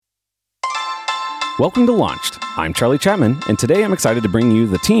Welcome to Launched. I'm Charlie Chapman, and today I'm excited to bring you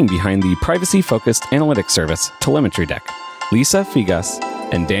the team behind the privacy-focused analytics service TelemetryDeck, Lisa Figas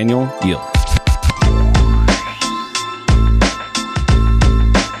and Daniel Jilg.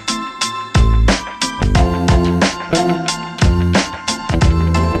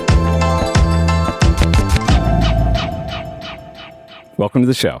 Welcome to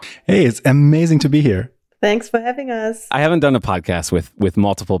the show. Hey, it's amazing to be here. Thanks for having us. I haven't done a podcast with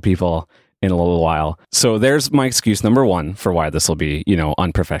multiple people in a little while. So there's my excuse number one for why this will be,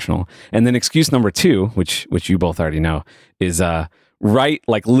 unprofessional. And then excuse number two, which you both already know, is right,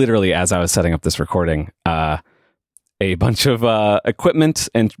 like literally as I was setting up this recording, a bunch of equipment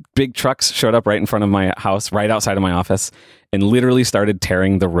and big trucks showed up right in front of my house, right outside of my office, and literally started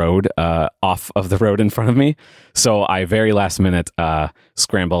tearing the road off of the road in front of me. So I very last minute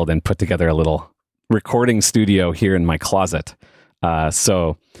scrambled and put together a little recording studio here in my closet.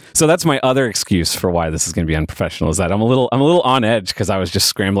 So that's my other excuse for why this is going to be unprofessional, is that I'm a little on edge because I was just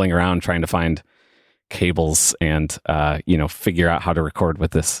scrambling around trying to find cables and figure out how to record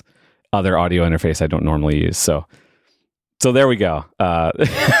with this other audio interface I don't normally use. So there we go.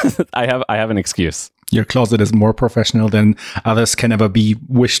 I have an excuse. Your closet is more professional than others can ever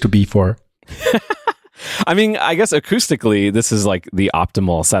wish to be for. I mean, I guess acoustically, this is like the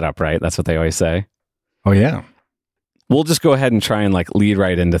optimal setup, right? That's what they always say. Oh, yeah. We'll just go ahead and try and lead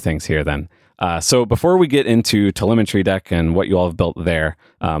right into things here then. So before we get into TelemetryDeck and what you all have built there,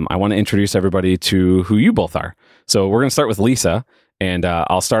 I want to introduce everybody to who you both are. So we're going to start with Lisa, and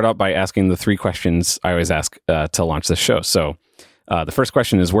I'll start out by asking the three questions I always ask to launch this show. So the first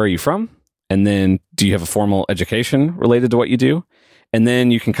question is, where are you from? And then, do you have a formal education related to what you do? And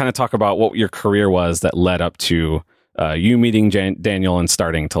then you can kind of talk about what your career was that led up to you meeting Daniel and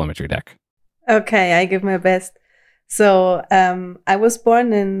starting TelemetryDeck. Okay, I give my best. So I was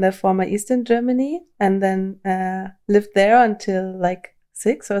born in the former Eastern Germany and then lived there until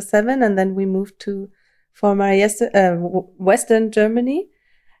 6 or 7. And then we moved to former Western Germany.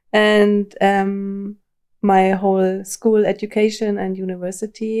 And my whole school education and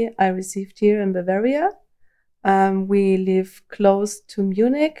university I received here in Bavaria. We live close to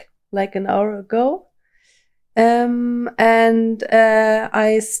Munich, like an hour ago. And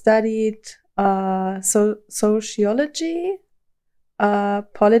I studied sociology,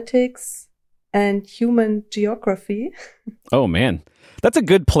 politics, and human geography. Oh, man. That's a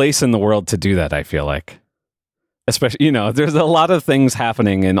good place in the world to do that, I feel like. Especially, there's a lot of things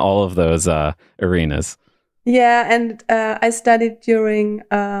happening in all of those arenas. Yeah, and I studied during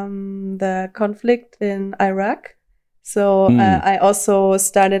the conflict in Iraq. So I also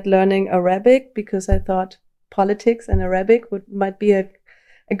started learning Arabic because I thought politics and Arabic might be a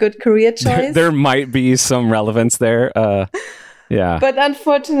good career choice. There might be some relevance there. Yeah. But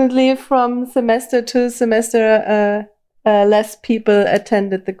unfortunately, from semester to semester, less people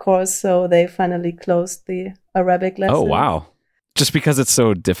attended the course. So they finally closed the Arabic lesson. Oh, wow. Just because it's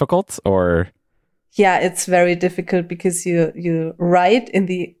so difficult, or? Yeah, it's very difficult because you write in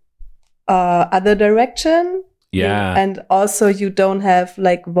the other direction. Yeah. And also you don't have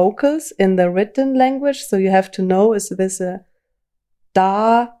vocals in the written language. So you have to know, is this a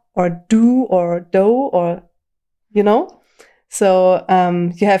da or do or do or, So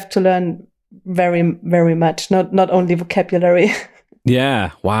you have to learn very, very much, not only vocabulary.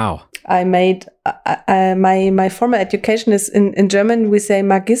 Yeah. Wow. I made my formal education is in German. We say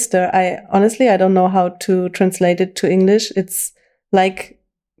Magister. I don't know how to translate it to English. It's like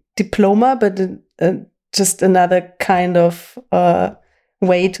diploma, but just another kind of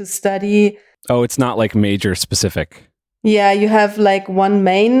way to study. Oh, it's not major specific. Yeah, you have one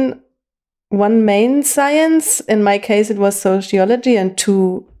main science. In my case, it was sociology and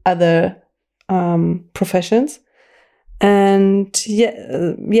two other professions. And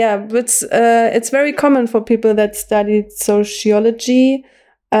it's very common for people that studied sociology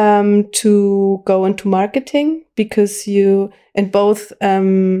to go into marketing, because you in both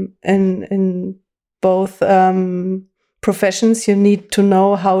professions you need to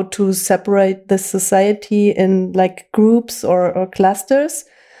know how to separate the society in groups or clusters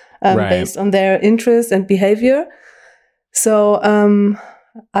based on their interests and behavior. So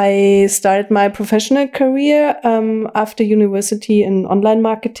I started my professional career after university in online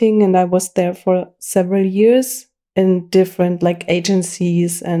marketing, and I was there for several years in different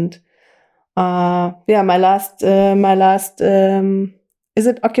agencies. And my last is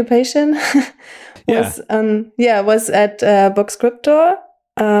it occupation? was at Boxcryptor,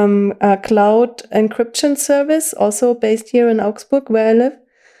 a cloud encryption service, also based here in Augsburg, where I live.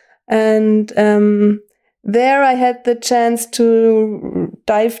 And there I had the chance to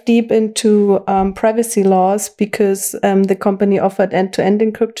dive deep into privacy laws because the company offered end-to-end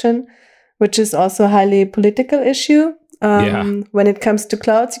encryption, which is also a highly political issue when it comes to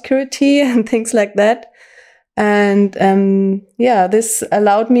cloud security and things like that. And this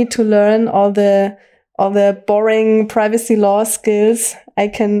allowed me to learn all the boring privacy law skills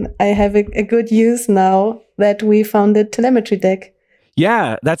I have a good use now that we founded TelemetryDeck.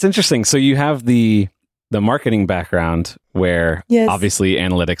 Yeah, that's interesting. So you have the marketing background where obviously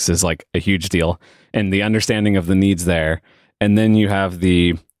analytics is like a huge deal and the understanding of the needs there. And then you have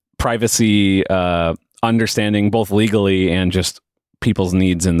the privacy understanding both legally and just people's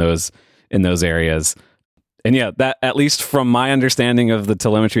needs in those areas. And yeah, that at least from my understanding of the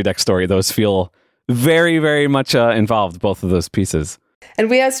TelemetryDeck story, those feel very, very much involved, both of those pieces. And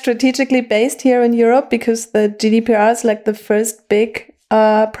we are strategically based here in Europe because the GDPR is like the first big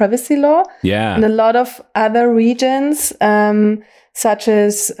privacy law. Yeah. And a lot of other regions, such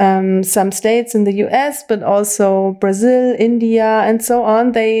as some states in the US, but also Brazil, India, and so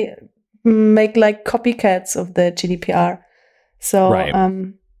on, they make like copycats of the GDPR. So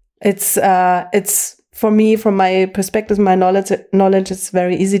it's for me, from my perspective, my knowledge is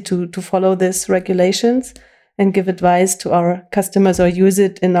very easy to follow these regulations and give advice to our customers or use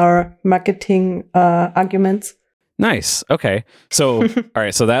it in our marketing arguments. Nice. Okay. So, all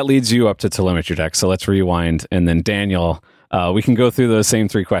right. So that leads you up to TelemetryDeck. So let's rewind. And then Daniel, we can go through those same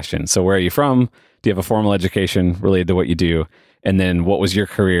three questions. So where are you from? Do you have a formal education related to what you do? And then what was your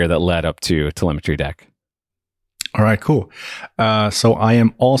career that led up to TelemetryDeck? All right, cool. So I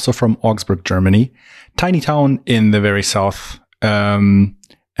am also from Augsburg, Germany, tiny town in the very south.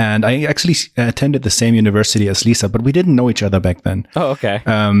 And I actually attended the same university as Lisa, but we didn't know each other back then. Oh, okay.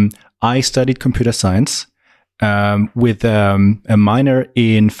 I studied computer science with a minor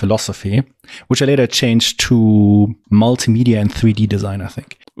in philosophy, which I later changed to multimedia and 3D design, I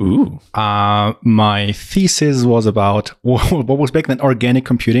think. Ooh. My thesis was about what was back then organic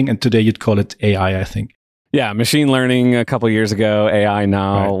computing, and today you'd call it AI, I think. Yeah, machine learning a couple years ago, AI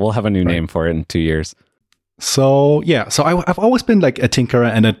now. Right. We'll have a new name for it in 2 years. So I've always been like a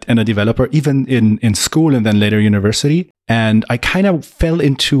tinkerer and a developer, even in school and then later university. And I kind of fell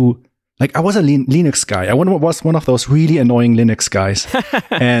into, like, I was a Linux guy. I was one of those really annoying Linux guys.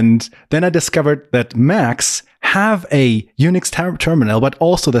 And then I discovered that Macs have a Unix terminal, but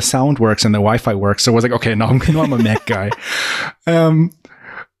also the sound works and the Wi-Fi works. So I was like, okay, now I'm a Mac guy.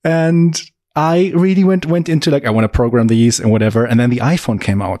 And I really went into like, I want to program these and whatever. And then the iPhone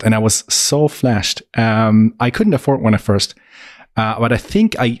came out and I was so flashed. I couldn't afford one at first. But I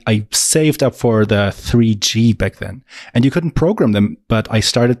think I saved up for the 3G back then, and you couldn't program them, but I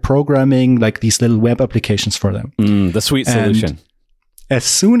started programming like these little web applications for them. The sweet solution. As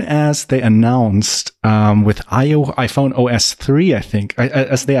soon as they announced with iPhone OS 3, I think,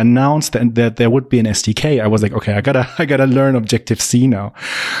 as they announced that there would be an SDK, I was like, okay, I gotta learn Objective-C now.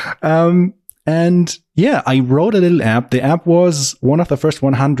 And yeah, I wrote a little app. The app was one of the first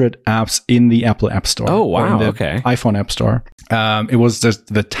 100 apps in the Apple App Store. Oh, wow. In the okay. iPhone App Store. It was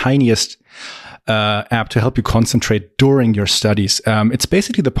just the tiniest app to help you concentrate during your studies. It's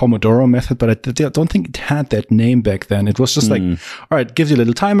basically the Pomodoro method, but I don't think it had that name back then. It was just like, all right, it gives you a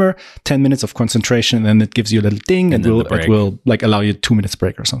little timer, 10 minutes of concentration, and then it gives you a little ding, and it will like allow you a 2 minutes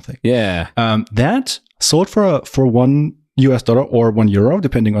break or something. Yeah. That sold for $1 or €1,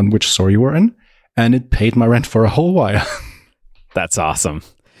 depending on which store you were in. And it paid my rent for a whole while. That's awesome.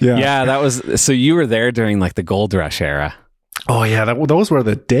 Yeah. That was, so you were there during like the gold rush era. Oh yeah. Those were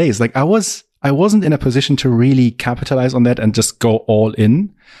the days. Like I wasn't in a position to really capitalize on that and just go all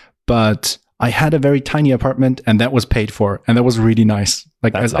in, but I had a very tiny apartment and that was paid for. And that was really nice.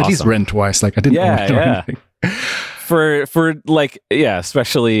 Like at least rent wise, like I didn't own it or anything. For like, yeah,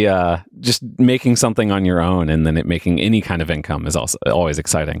 especially just making something on your own and then it making any kind of income is also always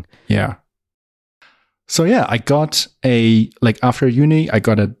exciting. Yeah. So yeah, I got after uni, I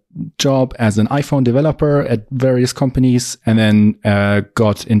got a job as an iPhone developer at various companies, and then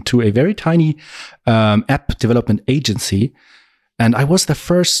got into a very tiny app development agency. And I was the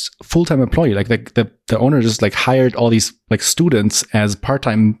first full-time employee. Like the owner just like hired all these like students as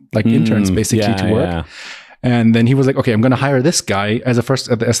part-time like interns basically to work. Yeah. And then he was like, okay, I'm going to hire this guy as the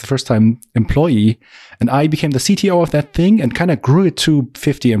first-time employee. And I became the CTO of that thing and kind of grew it to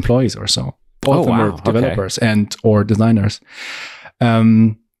 50 employees or so. All of them were developers or designers.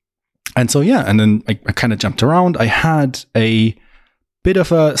 And so, yeah, and then I kind of jumped around. I had a bit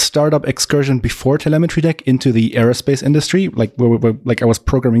of a startup excursion before TelemetryDeck into the aerospace industry, like where I was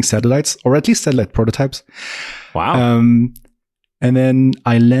programming satellites, or at least satellite prototypes. Wow. And then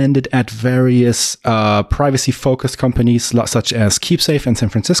I landed at various privacy-focused companies such as KeepSafe in San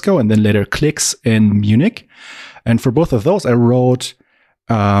Francisco, and then later Clicks in Munich. And for both of those, I wrote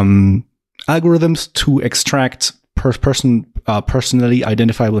algorithms to extract personally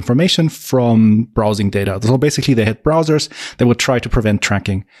identifiable information from browsing data. So basically, they had browsers that would try to prevent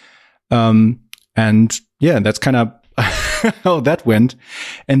tracking. And yeah, that's kind of how that went.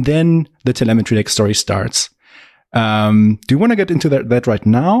 And then the TelemetryDeck story starts. Do you want to get into that right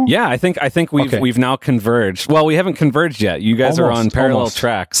now? Yeah, I think we've now converged. Well, we haven't converged yet. You guys are on parallel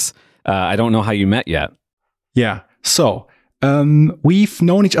tracks. I don't know how you met yet. Yeah. So we've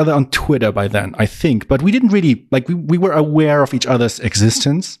known each other on Twitter by then, I think, but we didn't really we were aware of each other's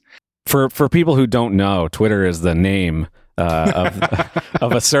existence. For people who don't know, Twitter is the name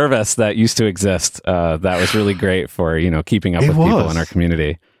of a service that used to exist. That was really great for keeping up with people in our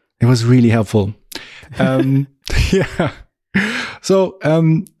community. It was really helpful. Yeah. So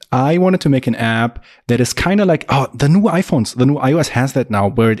I wanted to make an app that is kind of like, the new iOS has that now,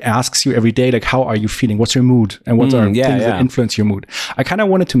 where it asks you every day, like, how are you feeling? What's your mood? And what are things that influence your mood? I kind of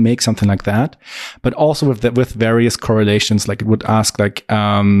wanted to make something like that, but also with various correlations. Like it would ask for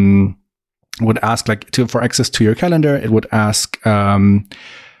access to your calendar. It would ask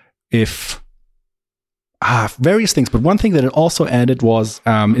if various things, but one thing that it also added was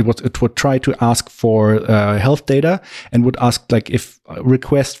it would try to ask for health data, and would ask if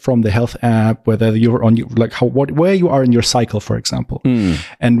request from the health app whether you're on where you are in your cycle, for example,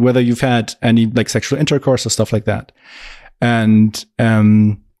 and whether you've had any sexual intercourse or stuff like that. And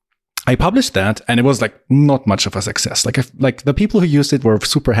I published that, and it was not much of a success. The people who used it were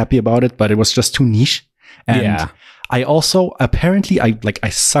super happy about it, but it was just too niche. And I also apparently I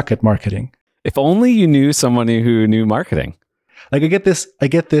suck at marketing. If only you knew somebody who knew marketing. I get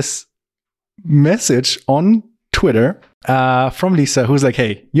this message on Twitter from Lisa, who's like,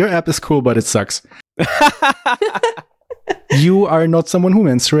 "Hey, your app is cool, but it sucks. You are not someone who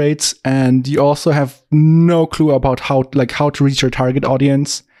menstruates, and you also have no clue about how to reach your target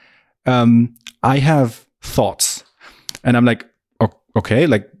audience. I have thoughts." And I'm like, "Okay,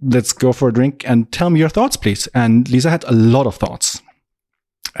 let's go for a drink and tell me your thoughts, please." And Lisa had a lot of thoughts.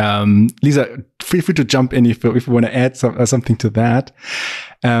 Lisa, feel free to jump in if you want to add something to that.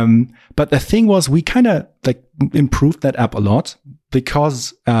 But the thing was, we kind of improved that app a lot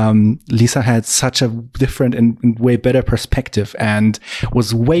because Lisa had such a different and way better perspective, and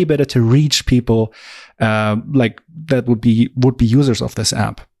was way better to reach people that would be users of this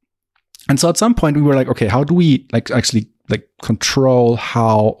app. And so at some point we were like, okay, how do we actually control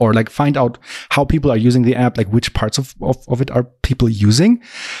how, or find out how people are using the app, which parts of it are people using?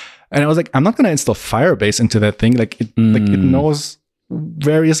 And I was like, I'm not going to install Firebase into that thing. It knows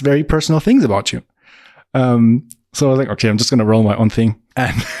various very personal things about you. So I was like, okay, I'm just going to roll my own thing.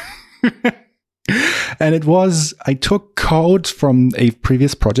 And and I took code from a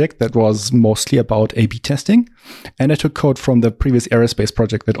previous project that was mostly about A/B testing. And I took code from the previous aerospace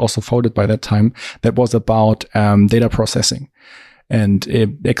project that also folded by that time, that was about data processing and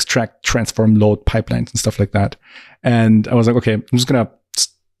extract, transform, load pipelines and stuff like that. And I was like, okay, I'm just going to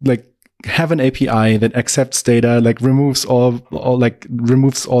have an API that accepts data, removes all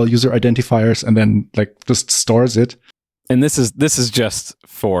user identifiers, and then just stores it. And this is just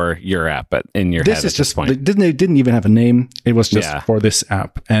for your app, but in your head at this point. It didn't even have a name. It was just for this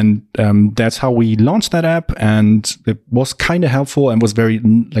app. And that's how we launched that app. And it was kind of helpful and was very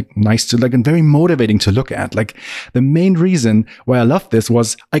nice to and very motivating to look at. The main reason why I loved this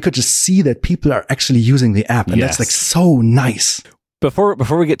was I could just see that people are actually using the app. And that's so nice. Before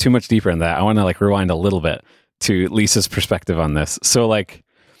we get too much deeper in that, I want to rewind a little bit to Lisa's perspective on this. So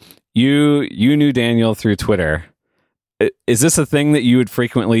you knew Daniel through Twitter. Is this a thing that you would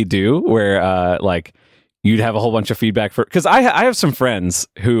frequently do where you'd have a whole bunch of feedback because I have some friends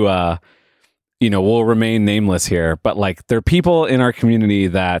who will remain nameless here, but there are people in our community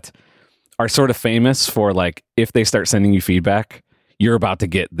that are sort of famous for if they start sending you feedback, you're about to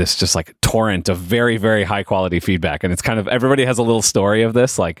get this just torrent of very, very high quality feedback. And it's kind of, everybody has a little story of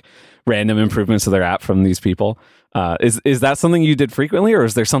this, random improvements to their app from these people. Is that something you did frequently, or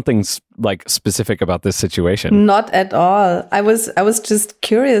is there something specific about this situation? Not at all. I was just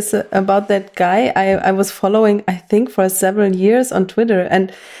curious about that guy. I was following, I think, for several years on Twitter,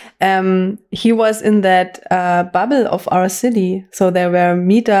 and he was in that bubble of our city. So there were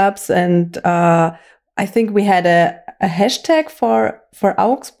meetups, and I think we had a hashtag for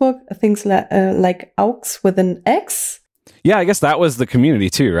Augsburg, things like Augs with an X. Yeah, I guess that was the community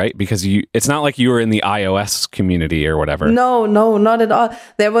too, right? Because it's not like you were in the iOS community or whatever. No, not at all.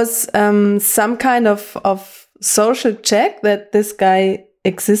 There was some kind of social check that this guy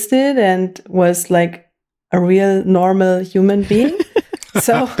existed and was like a real normal human being.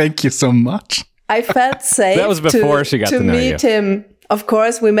 So thank you so much. I felt safe. That was before she got to know meet him. Of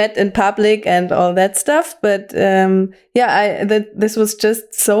course, we met in public and all that stuff. But this was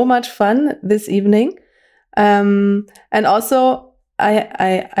just so much fun this evening. And also,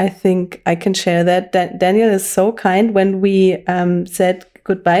 I think I can share that Daniel is so kind. When we said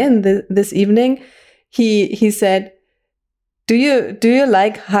goodbye in this evening, he said, Do you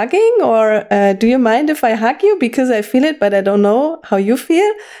like hugging, or do you mind if I hug you? Because I feel it, but I don't know how you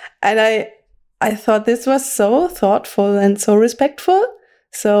feel. And I thought this was so thoughtful and so respectful.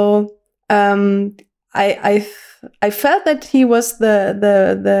 So I felt that he was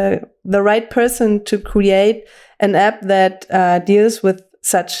the right person to create an app that deals with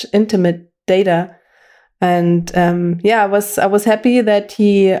such intimate data. And I was happy that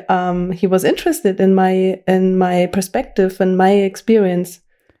he was interested in my perspective and my experience.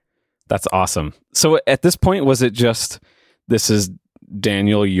 That's awesome. So at this point, was it just, this is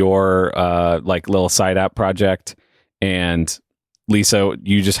Daniel, your like little side app project, and Lisa,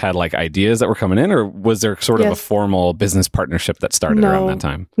 you just had like ideas that were coming in, or was there sort of a formal business partnership that started around that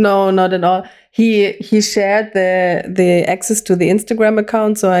time? No, not at all. He shared the access to the Instagram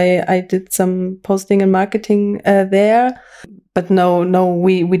account, so I did some posting and marketing there. But no,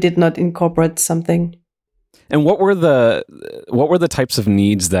 we did not incorporate something. And what were the types of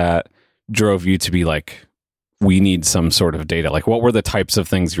needs that drove you to be like, we need some sort of data? Like, what were the types of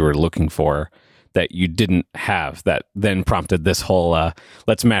things you were looking for that you didn't have that then prompted this whole,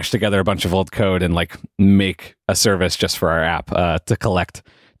 let's mash together a bunch of old code and like make a service just for our app to collect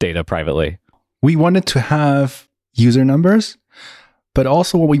data privately? We wanted to have user numbers, but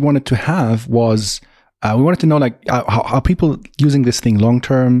also what we wanted to have was, we wanted to know like how people using this thing long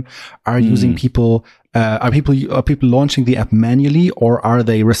term are using people. Are people launching the app manually, or are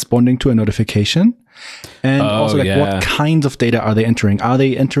they responding to a notification? And also, like, what kinds of data are they entering? Are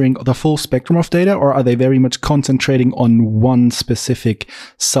they entering the full spectrum of data, or are they very much concentrating on one specific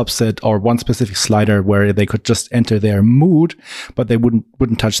subset or one specific slider where they could just enter their mood, but they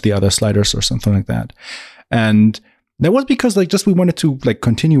wouldn't touch the other sliders or something like that? And that was because like just we wanted to like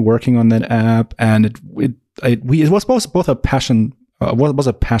continue working on that app, and it was both a passion. Was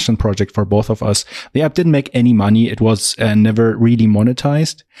a passion project for both of us. The app didn't make any money. It was never really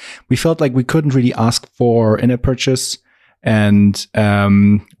monetized. We felt like we couldn't really ask for in-app purchase, and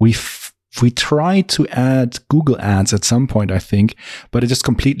we tried to add Google ads at some point, I think, but it just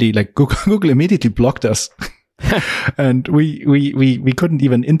completely like Google immediately blocked us. And we couldn't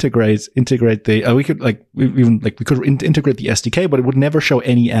even integrate the we could integrate the SDK, but it would never show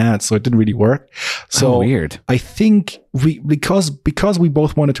any ads, so it didn't really work. So weird. I think because we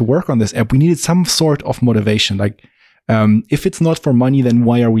both wanted to work on this app, we needed some sort of motivation. Like, if it's not for money, then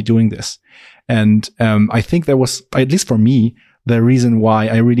why are we doing this? And I think there was, at least for me, the reason why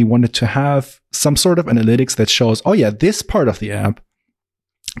I really wanted to have some sort of analytics that shows, oh yeah, this part of the app,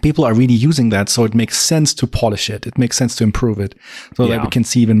 people are really using that, so it makes sense to polish it. It makes sense to improve it so that we can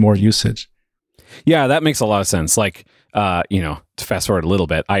see even more usage. Yeah, that makes a lot of sense. Like, to fast forward a little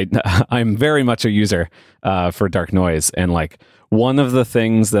bit, I'm very much a user for Dark Noise, and like one of the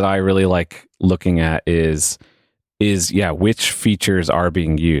things that I really like looking at is which features are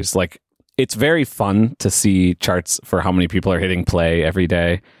being used. Like, it's very fun to see charts for how many people are hitting play every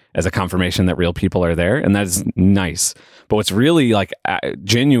day as a confirmation that real people are there, and that is nice. But what's really like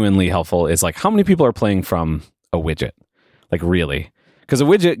genuinely helpful is like how many people are playing from a widget, like really, because a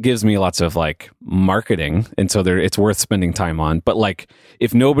widget gives me lots of like marketing, and so it's worth spending time on. But like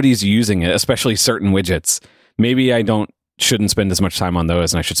if nobody's using it, especially certain widgets, maybe I shouldn't spend as much time on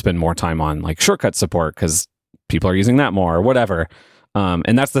those, and I should spend more time on like shortcut support because people are using that more or whatever.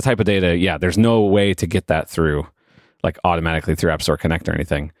 And that's the type of data. Yeah, there's no way to get that through like automatically through App Store Connect or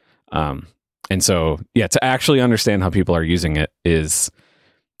anything. And so, yeah, to actually understand how people are using it is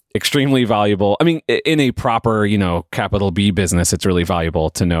extremely valuable. I mean, in a proper, capital B business, it's really valuable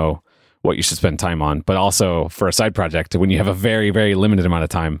to know what you should spend time on. But also for a side project, when you have a very, very limited amount of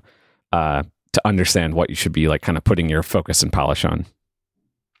time, to understand what you should be like kind of putting your focus and polish on.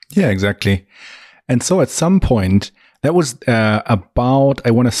 Yeah, exactly. And so at some point, that was about,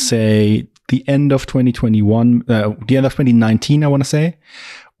 I want to say, the end of 2021, the end of 2019, I want to say,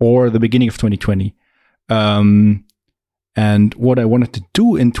 or the beginning of 2020. And what I wanted to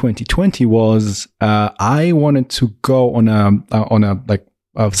do in 2020 was I wanted to go on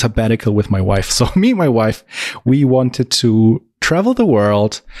a sabbatical with my wife. So me and my wife, we wanted to travel the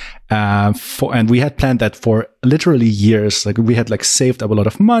world. And we had planned that for literally years. Like we had like saved up a lot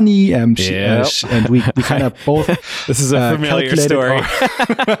of money, and we kind of both. This is a familiar story.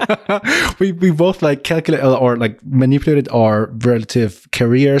 We both like calculated or like manipulated our relative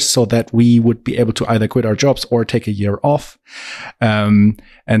careers so that we would be able to either quit our jobs or take a year off. And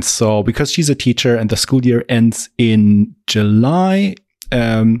so because she's a teacher and the school year ends in July,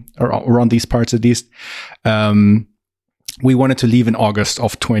 or around these parts at least, we wanted to leave in August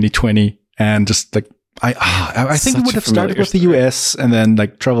of 2020 and just like, I think we would have started with the US and then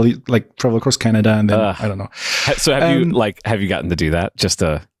like travel across Canada and then I don't know. So have you gotten to do that just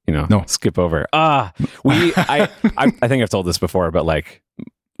to, no. skip over? I think I've told this before, but like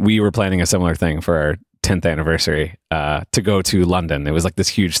we were planning a similar thing for our 10th anniversary to go to London. It was like this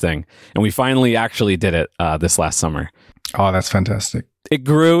huge thing. And we finally actually did it this last summer. Oh, that's fantastic. It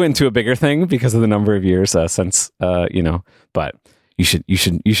grew into a bigger thing because of the number of years since, but you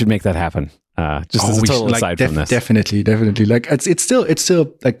should make that happen. Just as a total aside from this. Definitely. Like it's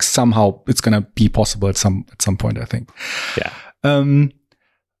still like somehow it's going to be possible at some point, I think. Yeah.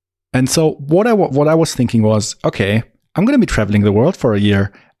 And so what I was thinking was, okay, I'm going to be traveling the world for a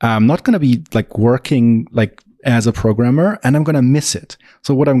year. I'm not going to be like working like as a programmer, and I'm going to miss it.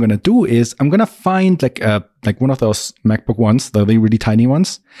 So what I'm going to do is I'm going to find like one of those MacBook ones, the really tiny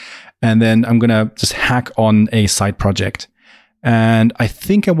ones. And then I'm going to just hack on a side project. And I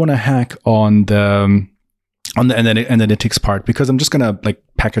think I want to hack on the analytics part, because I'm just going to like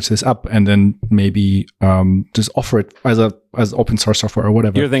package this up and then maybe just offer it as open source software or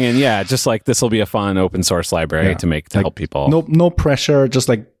whatever. You're thinking, just like this will be a fun open source library to help people. No pressure, just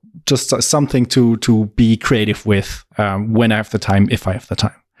something to be creative with when I have the time, if I have the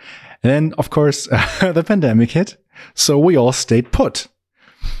time. And then, of course, the pandemic hit, so we all stayed put.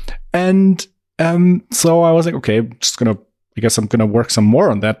 And so I was like, okay, I guess I'm gonna work some more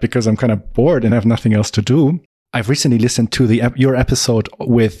on that because I'm kind of bored and have nothing else to do. I've recently listened to your episode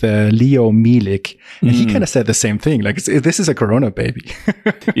with Leo Milik, and he kind of said the same thing. Like, this is a Corona baby.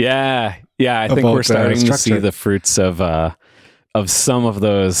 Yeah. I think we're starting to see the fruits of some of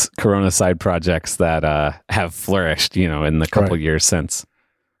those Corona side projects that have flourished, in the couple of years since.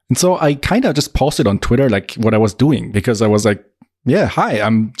 And so I kind of just posted on Twitter like what I was doing, because I was like, yeah, hi. I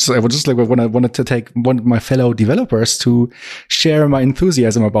was just like when I wanted to take one of my fellow developers to share my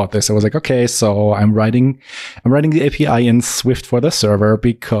enthusiasm about this. I was like, okay, so I'm writing the API in Swift for the server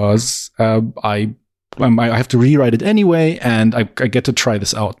because I have to rewrite it anyway, and I get to try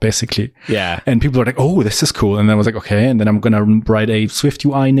this out, basically. Yeah. And people are like, oh, this is cool. And then I was like, okay. And then I'm going to write a Swift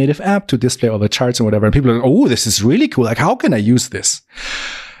UI native app to display all the charts and whatever. And people are like, oh, this is really cool. Like, how can I use this?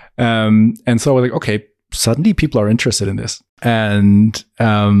 And so I was like, okay, suddenly people are interested in this. And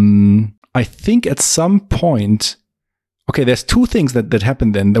I think at some point, okay, there's two things that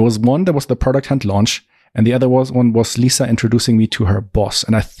happened then. There was one that was the Product Hunt launch, and the other one was Lisa introducing me to her boss.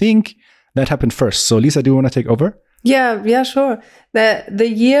 And I think that happened first. So Lisa, do you want to take over? Yeah, sure. The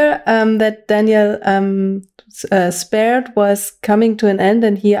year that Daniel spared was coming to an end,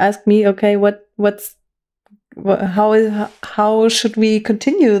 and he asked me, okay, how should we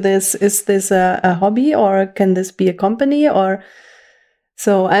continue this? Is this a hobby, or can this be a company? Or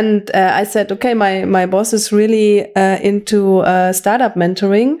so, and I said, okay, my boss is really into startup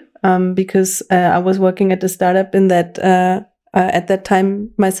mentoring, because I was working at a startup in that at that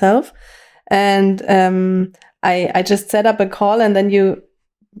time myself, and I just set up a call, and then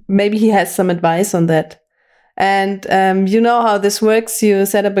maybe he has some advice on that. And you know how this works. You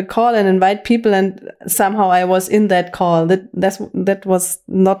set up a call and invite people, and somehow I was in that call. That was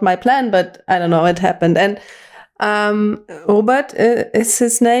not my plan, but I don't know, it happened. And Robert is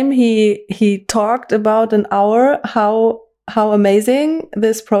his name. He talked about an hour how amazing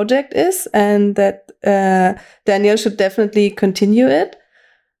this project is, and that Daniel should definitely continue it,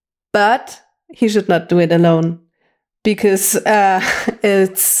 but he should not do it alone. Because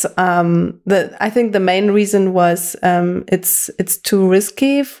it's I think the main reason was it's too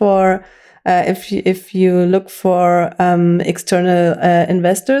risky for if you look for external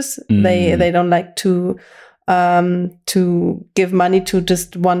investors. They don't like to give money to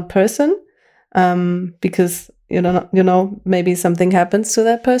just one person, because you know maybe something happens to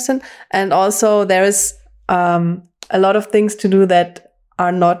that person, and also there is a lot of things to do that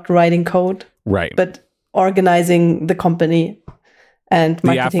are not writing code, right? But organizing the company and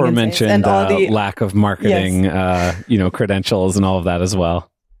marketing, the aforementioned and all the lack of marketing, credentials and all of that as well.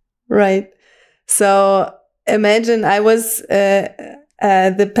 Right. So imagine I was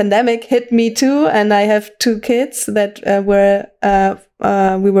the pandemic hit me too, and I have two kids that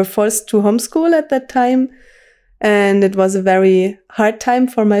we were forced to homeschool at that time, and it was a very hard time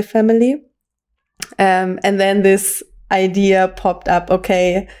for my family. And then this idea popped up.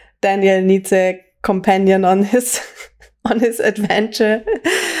 Okay, Daniel needs a companion on his on his adventure.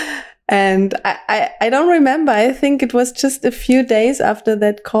 And I don't remember. I think it was just a few days after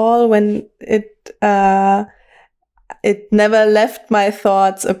that call when it never left my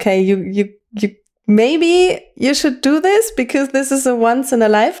thoughts. Okay, you maybe you should do this because this is a once in a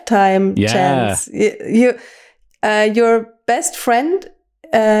lifetime chance. Your best friend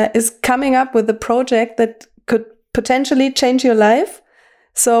is coming up with a project that could potentially change your life.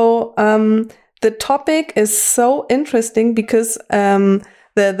 So the topic is so interesting because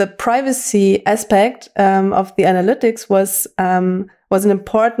the privacy aspect of the analytics was an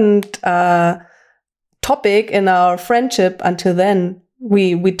important topic in our friendship until then.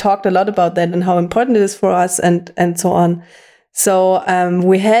 We talked a lot about that and how important it is for us and so on. So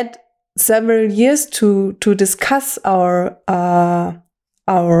we had several years to discuss our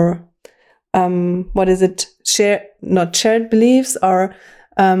what is it? Not shared beliefs, or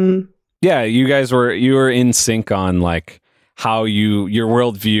you were in sync on like how your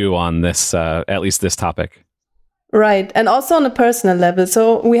worldview on this at least this topic. Right. And also on a personal level.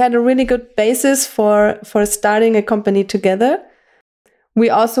 So we had a really good basis for starting a company together. We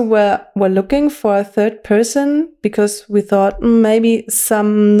also were looking for a third person because we thought maybe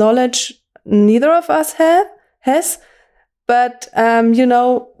some knowledge neither of us has. But,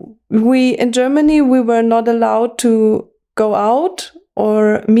 we in Germany, we were not allowed to go out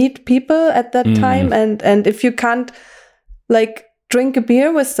or meet people at that time. And if you can't like drink a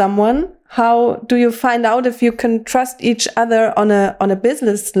beer with someone, how do you find out if you can trust each other on a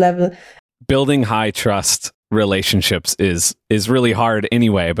business level? Building high trust relationships is really hard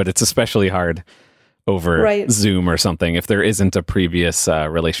anyway, but it's especially hard over Zoom or something if there isn't a previous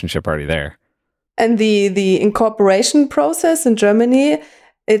relationship already there. And the incorporation process in Germany,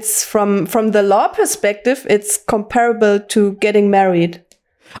 it's from the law perspective, it's comparable to getting married.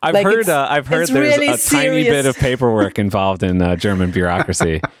 I've heard there's really a tiny bit of paperwork involved in German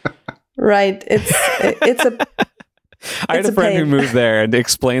bureaucracy. Right. It's a I had a friend who moved there and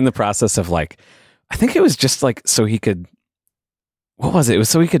explained the process of like, I think it was just like so he could, what was it? It was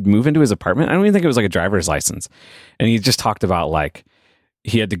so he could move into his apartment. I don't even think it was like a driver's license. And he just talked about like,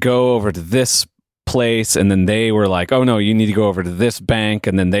 he had to go over to this place and then they were like, oh no, you need to go over to this bank.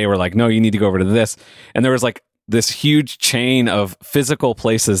 And then they were like, no, you need to go over to this. And there was like this huge chain of physical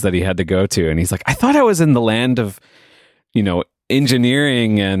places that he had to go to. And he's like, I thought I was in the land of,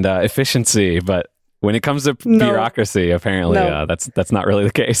 engineering and efficiency, but when it comes to bureaucracy, apparently that's not really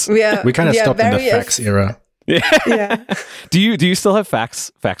the case. We kind of stopped in the fax era. Yeah. Do you still have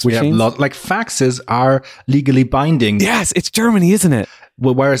fax we machines? have like faxes are legally binding. Yes, it's Germany, isn't it?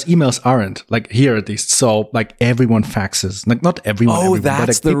 Well, whereas emails aren't, like here at least. So like everyone faxes. Like not everyone.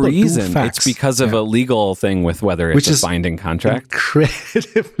 That's but, like, the reason. It's because of a legal thing with whether it's a binding contract.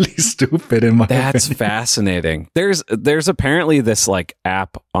 Incredibly stupid in my That's opinion. fascinating. There's apparently this like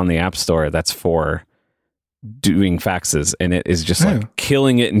app on the App Store that's for doing faxes, and it is just like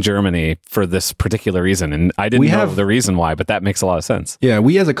killing it in Germany for this particular reason. And I didn't know the reason why, but that makes a lot of sense. Yeah,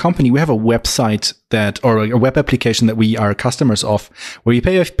 we as a company, we have a website or a web application that we are customers of, where you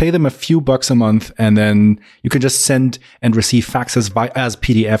pay them a few bucks a month, and then you can just send and receive faxes as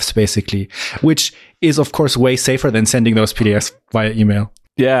PDFs, basically, which is of course way safer than sending those PDFs via email.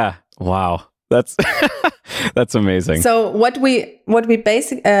 Yeah. Wow. That's that's amazing. So what we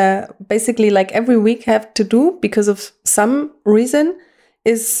basically like every week have to do because of some reason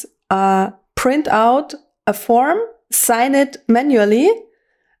is print out a form, sign it manually,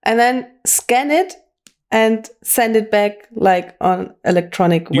 and then scan it and send it back like on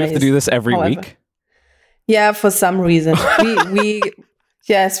electronic ways. You have to do this every week? Yeah, for some reason. we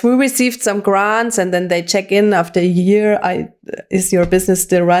Yes, we received some grants and then they check in after a year. Is your business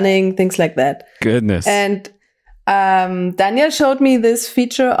still running? Things like that. Goodness. And Daniel showed me this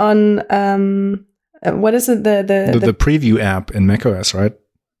feature on, what is it? The preview app in macOS, right?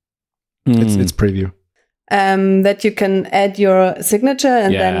 It's preview. That you can add your signature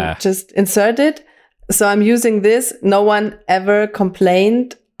and then just insert it. So I'm using this. No one ever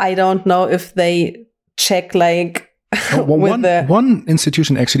complained. I don't know if they check like... one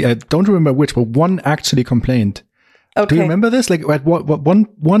institution actually, I don't remember which, but one actually complained. Okay. Do you remember this? Like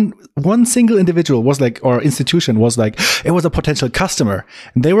one single individual was like, or institution was like, it was a potential customer,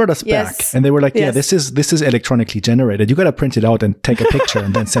 and they wrote us back, and they were like, yeah, this is electronically generated. You got to print it out and take a picture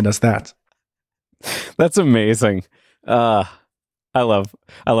and then send us that. That's amazing. I love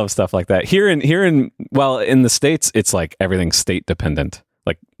stuff like that. Here in the States, it's like everything's state dependent.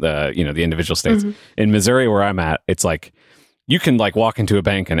 like the individual states. In Missouri, where I'm at, it's like you can like walk into a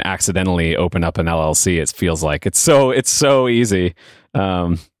bank and accidentally open up an LLC. It feels like it's so easy.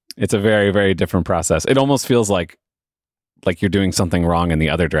 It's a very, very different process. It almost feels like you're doing something wrong in the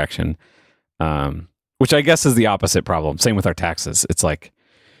other direction, which I guess is the opposite problem. Same with our taxes. It's like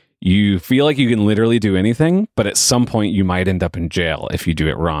you feel like you can literally do anything, but at some point you might end up in jail if you do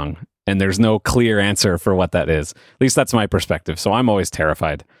it wrong. And there's no clear answer for what that is. At least that's my perspective. So I'm always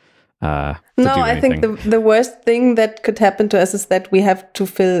terrified. I think the worst thing that could happen to us is that we have to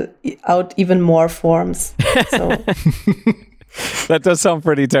fill out even more forms. So that does sound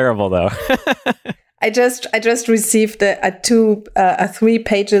pretty terrible, though. I just received 3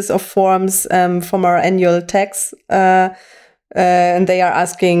 pages of forms from our annual tax, and they are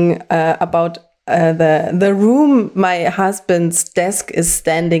asking about the room my husband's desk is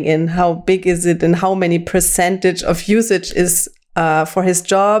standing in. How big is it, and how many percentage of usage is for his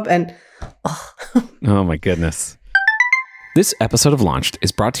job? And oh my goodness. This episode of Launched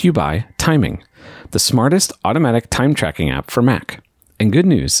is brought to you by Timing, the smartest automatic time tracking app for Mac. And good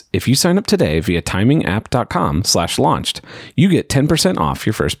news, if you sign up today via timingapp.com/launched, you get 10% off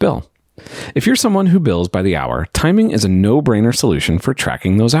your first bill. If you're someone who bills by the hour, Timing is a no-brainer solution for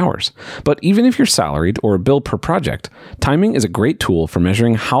tracking those hours. But even if you're salaried or bill per project, Timing is a great tool for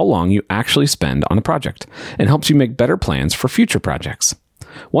measuring how long you actually spend on a project and helps you make better plans for future projects.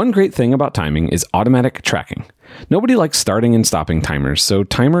 One great thing about Timing is automatic tracking. Nobody likes starting and stopping timers, so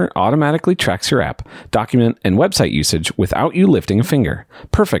Timer automatically tracks your app, document, and website usage without you lifting a finger.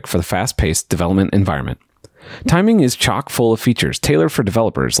 Perfect for the fast-paced development environment. Timing is chock full of features tailored for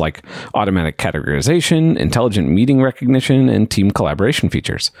developers like automatic categorization, intelligent meeting recognition, and team collaboration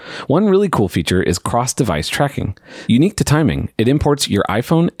features. One really cool feature is cross-device tracking. Unique to Timing, it imports your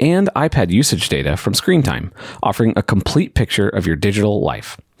iPhone and iPad usage data from Screen Time, offering a complete picture of your digital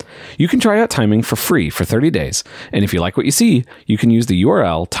life. You can try out Timing for free for 30 days, and if you like what you see, you can use the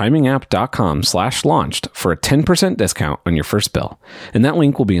URL timingapp.com/launched for a 10% discount on your first bill, and that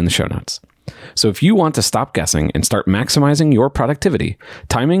link will be in the show notes. So if you want to stop guessing and start maximizing your productivity,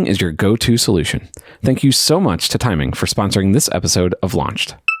 Timing is your go-to solution. Thank you so much to Timing for sponsoring this episode of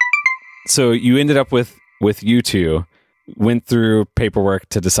Launched. So you ended up with you two, went through paperwork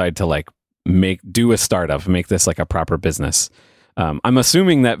to decide to do a startup, make this like a proper business. I'm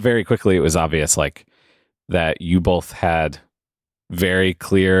assuming that very quickly it was obvious that you both had very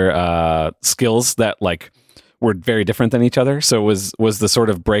clear skills that were very different than each other. So was the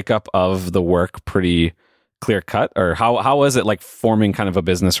sort of breakup of the work pretty clear cut, or how was it like forming kind of a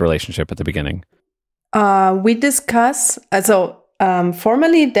business relationship at the beginning? We discuss.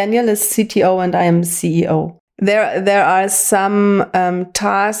 Formally, Daniel is CTO and I am CEO. There are some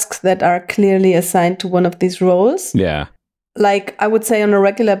tasks that are clearly assigned to one of these roles. Yeah. Like I would say on a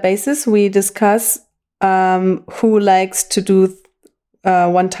regular basis, we discuss who likes to do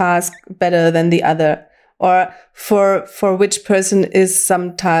one task better than the other, or for which person is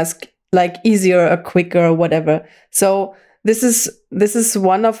some task like easier or quicker or whatever. So this is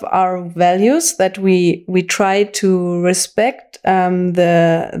one of our values, that we try to respect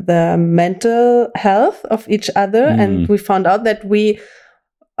the mental health of each other. And we found out that we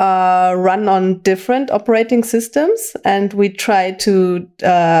run on different operating systems, and we try to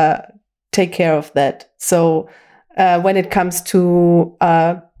take care of that. So when it comes to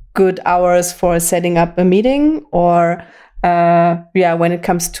good hours for setting up a meeting, or when it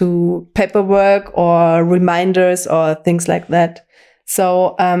comes to paperwork or reminders or things like that.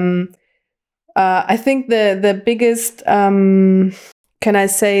 So I think the biggest, can I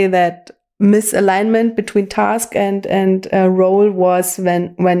say that, misalignment between task and role was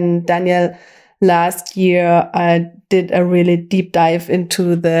when Daniel last year did a really deep dive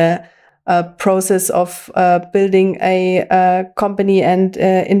into the process of building a company and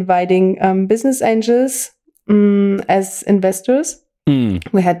inviting business angels as investors.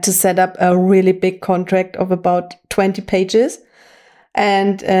 We had to set up a really big contract of about 20 pages.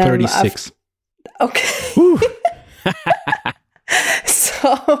 And 36. Okay.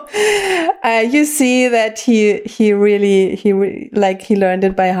 So you see that he learned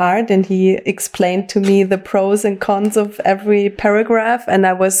it by heart, and he explained to me the pros and cons of every paragraph, and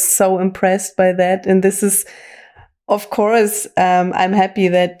I was so impressed by that. And this is, of course, I'm happy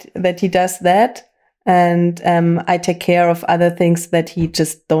that he does that, and I take care of other things that he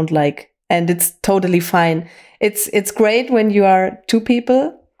just don't like, and it's totally fine. It's great when you are two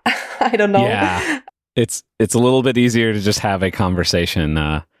people. I don't know. Yeah. It's a little bit easier to just have a conversation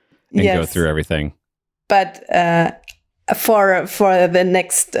and go through everything. But for the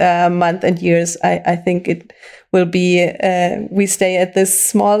next month and years, I think it will be we stay at this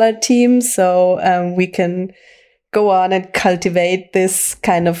smaller team, so we can go on and cultivate this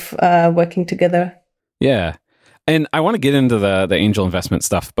kind of working together. Yeah. And I want to get into the angel investment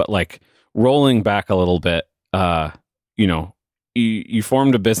stuff, but like rolling back a little bit, you know, you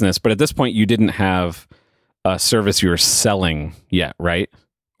formed a business, but at this point you didn't have a service you were selling yet, right?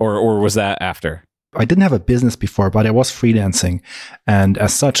 Or was that after? I didn't have a business before, but I was freelancing. And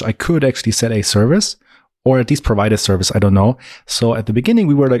as such, I could actually sell a service or at least provide a service. I don't know. So at the beginning,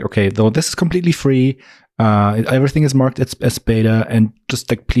 we were like, okay, though this is completely free. Everything is marked as beta and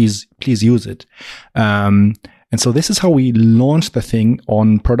just like, please use it. And so this is how we launched the thing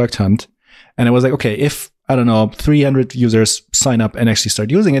on Product Hunt. And I was like, okay, if, I don't know, 300 users sign up and actually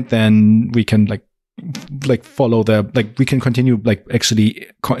start using it, then we can like follow we can continue like actually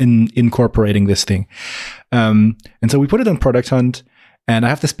incorporating this thing. And so we put it on Product Hunt, and I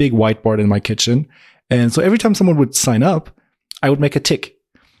have this big whiteboard in my kitchen. And so every time someone would sign up, I would make a tick.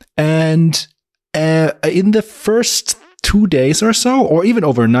 And in the first 2 days or so, or even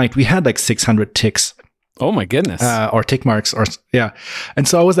overnight, we had like 600 ticks. Oh my goodness. Or tick marks, or yeah. And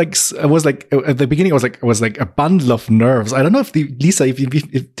so I was like at the beginning, I was like a bundle of nerves. I don't know if Lisa,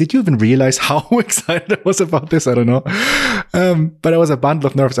 if did you even realize how excited I was about this? I don't know. But I was a bundle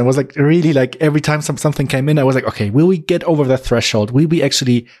of nerves. I was like really like every time something came in, I was like, okay, will we get over the threshold? Will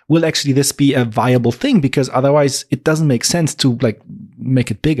actually this be a viable thing? Because otherwise it doesn't make sense to like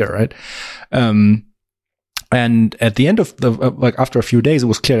make it bigger, right? And at the end of like after a few days, it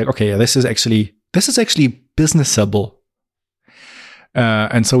was clear like, okay, yeah, this is actually businessable.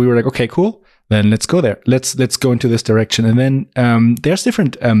 And so we were like, okay, cool. Then let's go there. Let's go into this direction. And then there's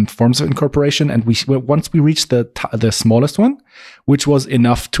different forms of incorporation. And once we reached the smallest one, which was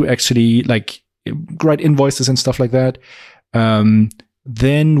enough to actually like write invoices and stuff like that,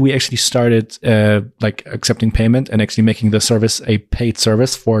 then we actually started like accepting payment and actually making the service a paid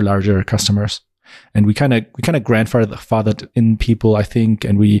service for larger customers. And we kind of grandfathered in people, I think,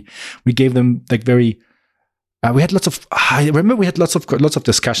 and we gave them like very. We had lots of. I remember we had lots of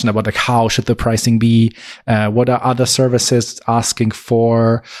discussion about like how should the pricing be, what are other services asking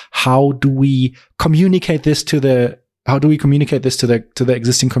for, how do we communicate this to the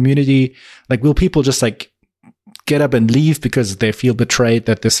existing community? Like, will people just like get up and leave because they feel betrayed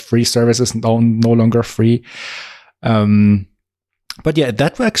that this free service is no longer free? But yeah,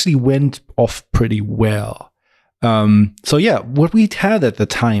 that actually went off pretty well. So yeah, what we had at the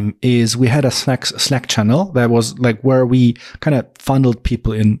time is we had a Slack channel that was like where we kind of funneled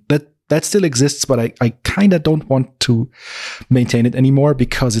people in. That still exists, but I kind of don't want to maintain it anymore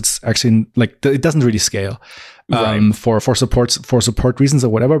because it's actually like it doesn't really scale for support reasons or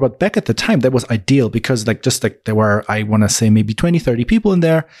whatever. But back at the time, that was ideal because like just like there were, I want to say maybe 20, 30 people in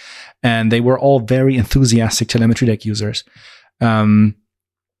there, and they were all very enthusiastic TelemetryDeck users.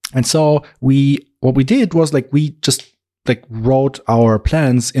 And so what we did was like, we just like wrote our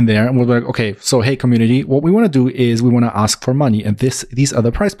plans in there and we were like, okay, so hey community, what we want to do is we want to ask for money. And these are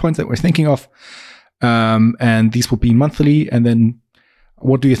the price points that we're thinking of. And these will be monthly. And then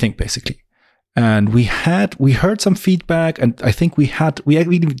what do you think basically? And we heard some feedback, and I think we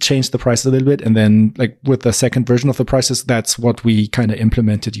even changed the price a little bit. And then like with the second version of the prices, that's what we kind of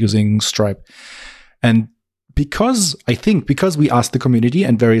implemented using Stripe. And because we asked the community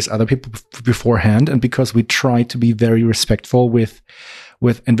and various other people beforehand, and because we tried to be very respectful with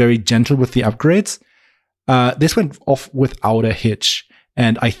and very gentle with the upgrades, this went off without a hitch.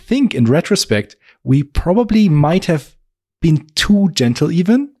 And I think in retrospect, we probably might have been too gentle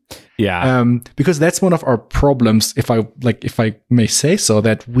even. Yeah. Because that's one of our problems, if I may say so,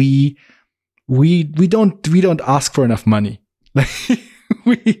 that we don't ask for enough money.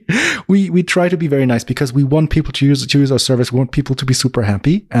 We try to be very nice because we want people to use our service. We want people to be super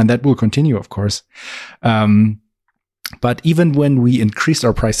happy, and that will continue, of course. But even when we increased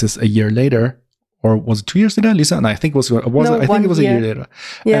our prices a year later, or was it 2 years later, Lisa? And I think it was a year later.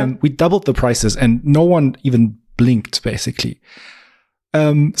 Yeah. We doubled the prices, and no one even blinked, basically.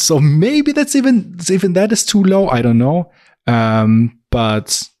 So maybe that's even that is too low. I don't know.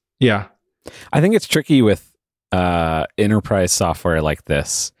 But yeah, I think it's tricky with enterprise software like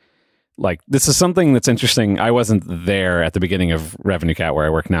this. Like, this is something that's interesting. I wasn't there at the beginning of RevenueCat where I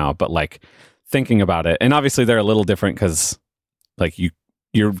work now, but like thinking about it, and obviously they're a little different because like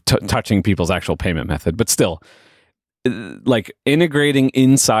you're touching people's actual payment method, but still, like integrating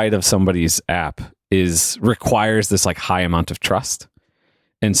inside of somebody's app requires this like high amount of trust.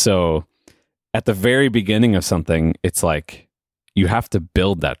 And so at the very beginning of something, it's like you have to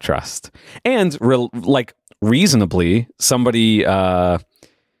build that trust and reasonably, somebody,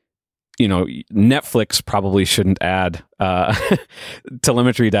 Netflix probably shouldn't add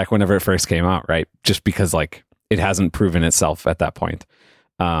TelemetryDeck whenever it first came out, right? Just because like it hasn't proven itself at that point.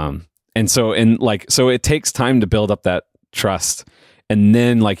 So it takes time to build up that trust, and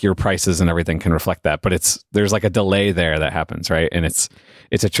then like your prices and everything can reflect that. But there's like a delay there that happens, right? And it's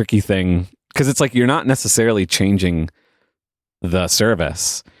a tricky thing because it's like you're not necessarily changing the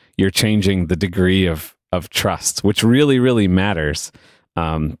service, you're changing the degree of trust, which really, really matters.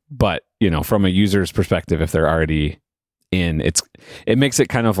 But from a user's perspective, if they're already in, it makes it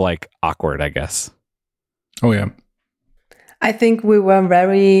kind of like awkward, I guess. Oh yeah. I think we were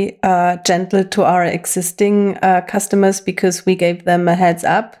very gentle to our existing customers because we gave them a heads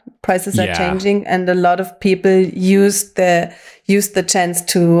up. Prices are changing, and a lot of people used the chance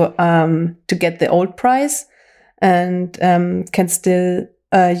to get the old price and can still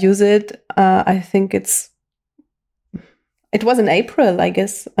use it. I think it was in April, I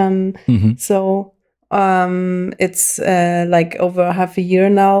guess. So it's like over half a year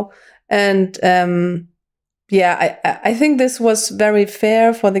now, and I think this was very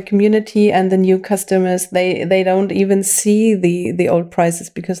fair for the community and the new customers. They don't even see the old prices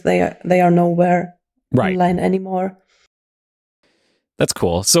because they are nowhere online anymore. That's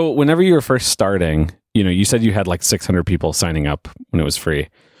cool. So whenever you were first starting, you said you had like 600 people signing up when it was free.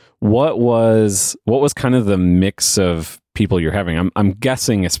 What was kind of the mix of people you're having? I'm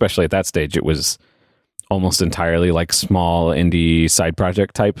guessing, especially at that stage, it was almost entirely like small indie side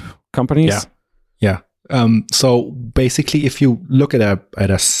project type companies. Yeah. So basically, if you look at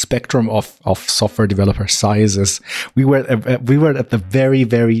a spectrum of software developer sizes, we were at the very,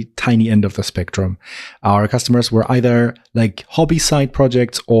 very tiny end of the spectrum. Our customers were either like hobby side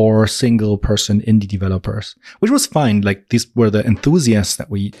projects or single person indie developers, which was fine. Like these were the enthusiasts that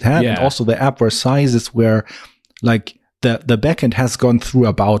we had, and also the app were sizes where like the backend has gone through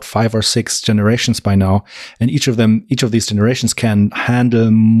about 5 or 6 generations by now, and each of these generations can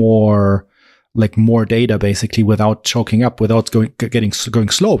handle more data basically without choking up, without going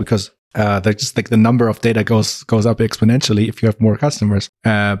slow, because they're just like the number of data goes up exponentially if you have more customers.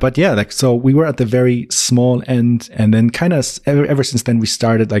 But yeah, like so we were at the very small end, and then kind of ever since then we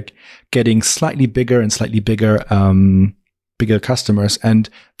started like getting slightly bigger bigger customers, and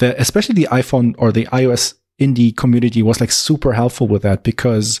especially the iPhone or the iOS indie community was like super helpful with that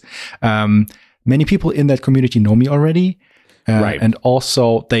because many people in that community know me already. And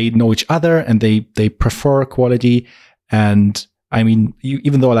also they know each other and they prefer quality. And I mean,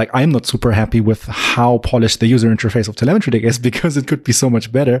 even though like I'm not super happy with how polished the user interface of TelemetryDeck is because it could be so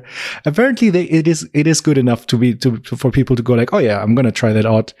much better, apparently it is good enough for people to go like, oh yeah, I'm gonna try that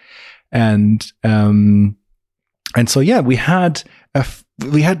out. And so yeah, we've had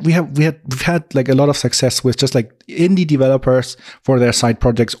like a lot of success with just like indie developers for their side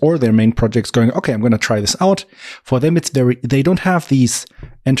projects or their main projects going, okay, I'm going to try this out. For them, they don't have these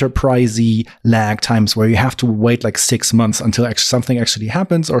enterprisey lag times where you have to wait like 6 months until something actually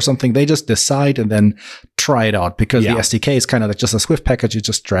happens or something. They just decide and then try it out because the SDK is kind of like just a Swift package. You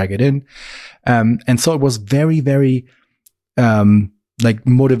just drag it in. And so it was very, very like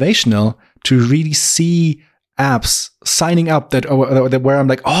motivational to really see apps signing up that where I'm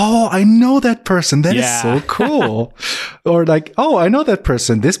like, oh, I know that person. That is so cool. Or like, oh, I know that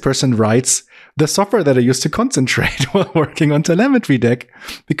person. This person writes the software that I used to concentrate while working on TelemetryDeck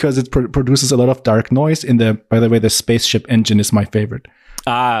because it produces a lot of dark noise. By the way, the spaceship engine is my favorite.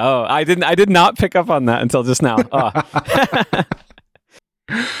 I did not pick up on that until just now.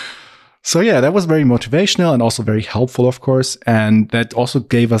 So yeah, that was very motivational and also very helpful, of course. And that also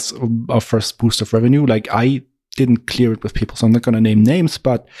gave us our first boost of revenue. Like I didn't clear it with people, so I'm not going to name names,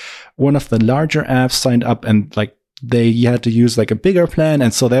 but one of the larger apps signed up and like they had to use like a bigger plan.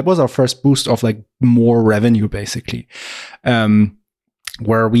 And so that was our first boost of like more revenue basically.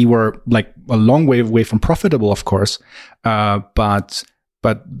 Where we were like a long way away from profitable, of course.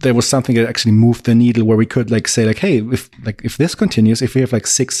 But there was something that actually moved the needle where we could like say like, hey, if this continues, if we have like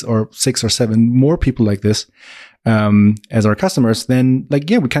six or seven more people like this as our customers, then like,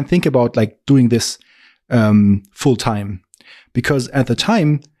 yeah, we can think about like doing this full time. Because at the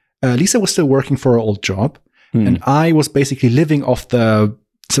time, Lisa was still working for her old job and I was basically living off the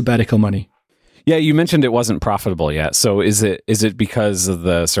sabbatical money. Yeah, you mentioned it wasn't profitable yet. So is it because of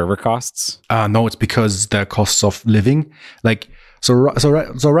the server costs? No, it's because the costs of living. Like so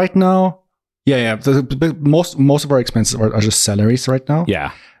right now, most of our expenses are just salaries right now.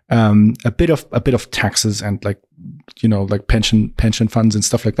 Yeah, a bit of taxes and like like pension funds and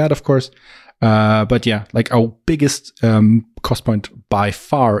stuff like that, of course. But yeah, like our biggest cost point by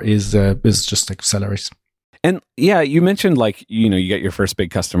far is just like salaries. And yeah, you mentioned like, you get your first big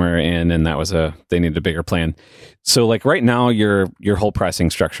customer in and they needed a bigger plan. So like right now your whole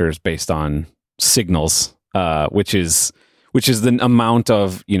pricing structure is based on signals, which is the amount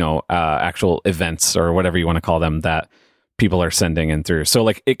of, actual events or whatever you want to call them that people are sending in through. So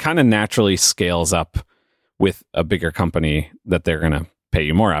like it kind of naturally scales up with a bigger company that they're going to pay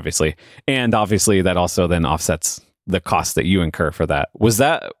you more, obviously. And obviously that also then offsets the cost that you incur for that. Was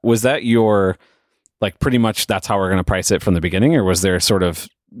that your, like, pretty much that's how we're going to price it from the beginning? Or was there sort of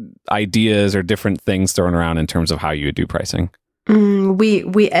ideas or different things thrown around in terms of how you would do pricing?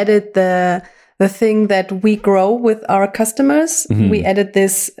 We added the thing that we grow with our customers. Mm-hmm. We added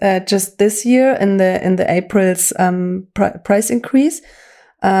this just this year in the April's price increase.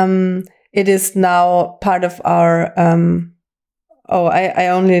 It is now part of our I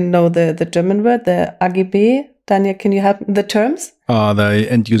only know the German word, the AGB. Daniel, can you help the terms? The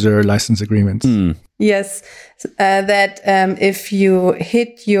end user license agreements. Yes, that if you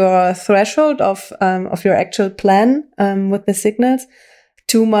hit your threshold of your actual plan with the signals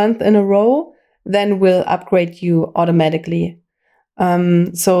 2 months in a row, then we'll upgrade you automatically.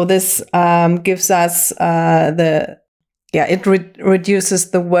 So this gives us it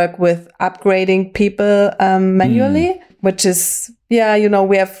reduces the work with upgrading people manually, which is, we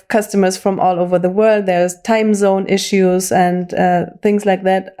have customers from all over the world. There's time zone issues and things like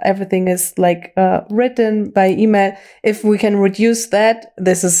that. Everything is like written by email. If we can reduce that,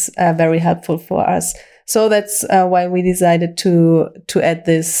 this is very helpful for us. So that's why we decided to add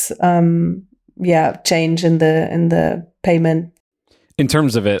this change in the payment. In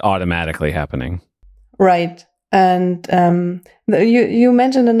terms of it automatically happening. Right. And you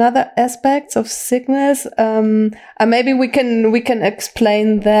mentioned another aspects of signals. Maybe we can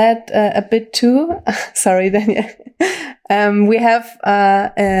explain that a bit too. Sorry, Daniel. We have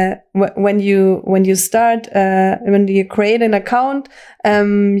when you start when you create an account,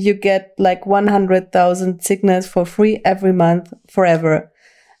 you get like 100,000 signals for free every month forever,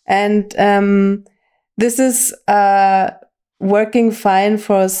 and this is working fine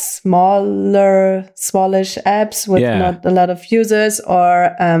for smallish apps with not a lot of users,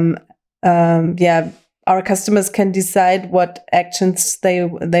 or our customers can decide what actions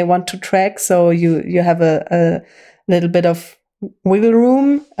they want to track. So you have a little bit of wiggle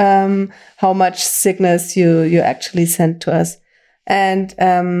room, how much signals you actually send to us. And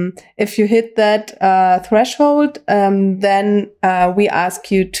if you hit that threshold, then we ask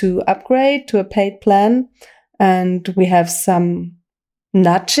you to upgrade to a paid plan. And we have some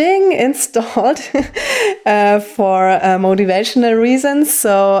nudging installed for motivational reasons.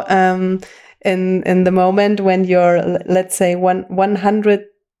 So in the moment when your, let's say,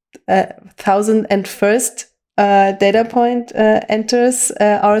 100,001st data point enters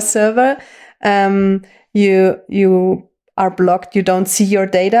our server, you are blocked. You don't see your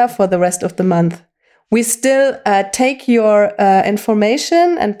data for the rest of the month. We still take your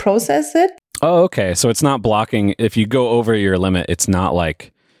information and process it. Oh, okay. So it's not blocking. If you go over your limit, it's not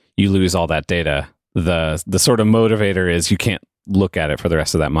like you lose all that data. The sort of motivator is you can't look at it for the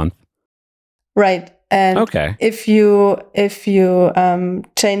rest of that month. Right. And okay. If you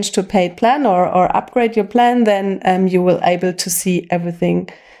change to paid plan or upgrade your plan, then you will able to see everything.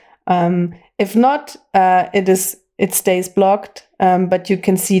 If not, it stays blocked, but you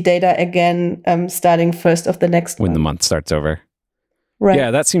can see data again starting first of the next when month. The month starts over. Right.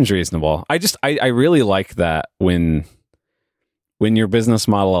 Yeah, that seems reasonable. I really like that when your business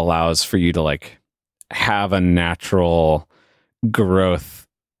model allows for you to like have a natural growth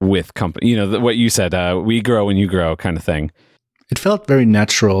with company. What you said, we grow when you grow kind of thing. It felt very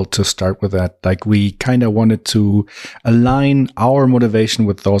natural to start with that. Like we kind of wanted to align our motivation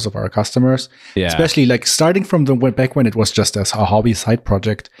with those of our customers. Yeah. Especially like starting from back when it was just as a hobby side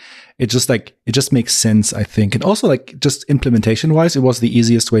project. It just makes sense, I think. And also like just implementation wise, it was the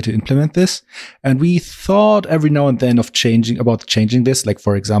easiest way to implement this. And we thought every now and then of changing this. Like,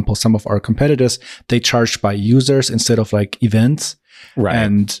 for example, some of our competitors, they charge by users instead of like events. Right.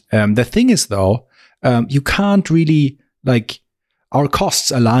 And the thing is though, you can't really like, our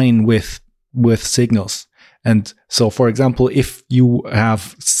costs align with signals. And so, for example, if you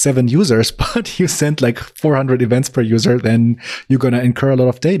have 7 users, but you send like 400 events per user, then you're going to incur a lot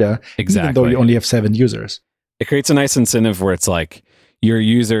of data, exactly. Even though you only have 7 users. It creates a nice incentive where it's like your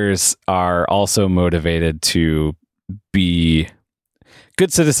users are also motivated to be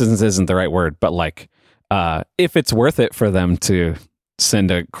good citizens isn't the right word, but like if it's worth it for them to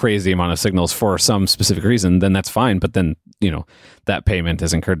send a crazy amount of signals for some specific reason, then that's fine. But then, that payment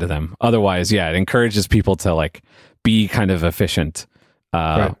is incurred to them. Otherwise, it encourages people to like be kind of efficient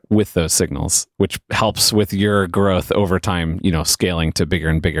with those signals, which helps with your growth over time, scaling to bigger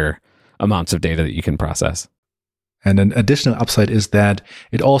and bigger amounts of data that you can process. And an additional upside is that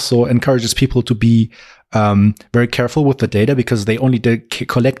it also encourages people to be very careful with the data, because they only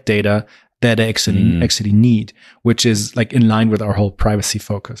collect data that they actually need, which is like in line with our whole privacy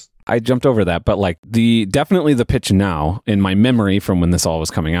focus. I jumped over that, but like definitely the pitch now in my memory from when this all was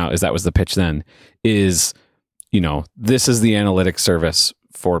coming out is that was the pitch then is, this is the analytics service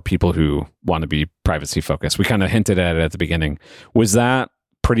for people who want to be privacy focused. We kind of hinted at it at the beginning. Was that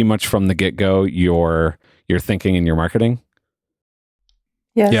pretty much from the get-go your thinking and your marketing?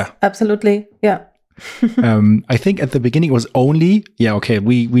 Yes, yeah, absolutely. Yeah. I think at the beginning it was only,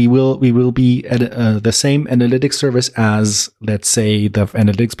 we will be at the same analytics service as, let's say, the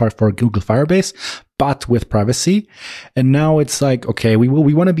analytics part for Google Firebase, but with privacy. And now it's like, okay, we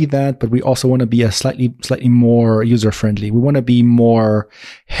want to be that, but we also want to be a slightly more user friendly. We want to be more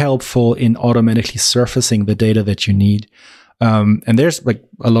helpful in automatically surfacing the data that you need. And there's like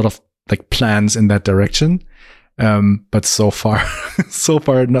a lot of like plans in that direction. But so far,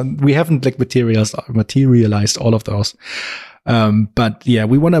 we haven't like materialized all of those. But yeah,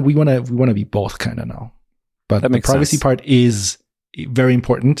 we want to be both kind of now. But the privacy part is very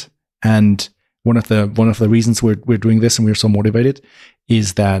important, and one of the reasons we're doing this and we're so motivated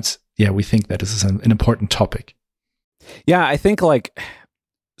is that we think that this is an important topic. Yeah, I think like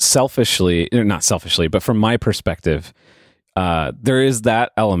not selfishly, but from my perspective, there is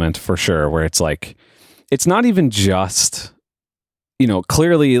that element for sure where it's like, it's not even just,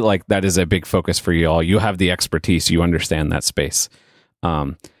 clearly like that is a big focus for you all. You have the expertise, you understand that space.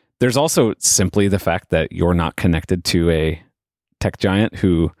 There's also simply the fact that you're not connected to a tech giant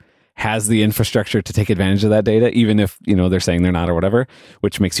who has the infrastructure to take advantage of that data, even if, they're saying they're not or whatever,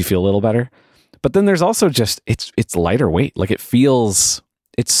 which makes you feel a little better. But then there's also just, it's lighter weight. Like it's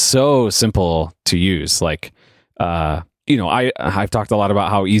so simple to use. Like, I've talked a lot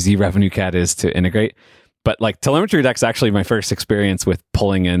about how easy RevenueCat is to integrate. But like TelemetryDeck's actually my first experience with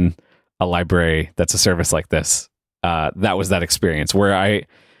pulling in a library that's a service like this. That was that experience where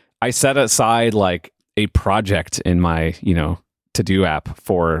I set aside like a project in my, to-do app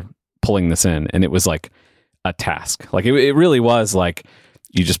for pulling this in. And it was like a task. Like it really was like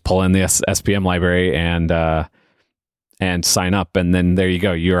you just pull in the SPM library and sign up. And then there you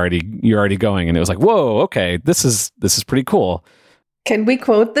go. You're already going. And it was like, whoa, okay, this is pretty cool. Can we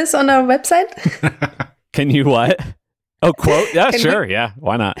quote this on our website? Can you what? Oh, quote? Yeah, sure. Yeah,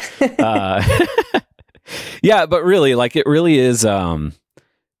 why not? Yeah, but really, like it really is,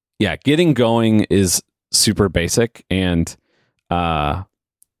 getting going is super basic. And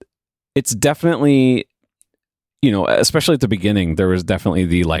it's definitely, especially at the beginning, there was definitely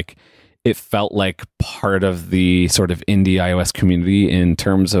the like, it felt like part of the sort of indie iOS community in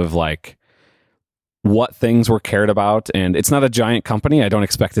terms of like what things were cared about. And it's not a giant company. I don't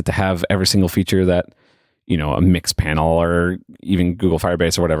expect it to have every single feature that, a mix panel or even Google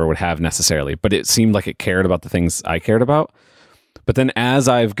Firebase or whatever would have necessarily. But it seemed like it cared about the things I cared about. But then as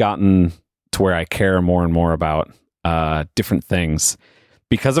I've gotten to where I care more and more about different things,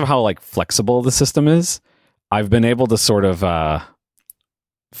 because of how like flexible the system is, I've been able to sort of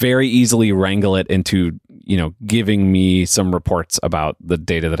very easily wrangle it into, giving me some reports about the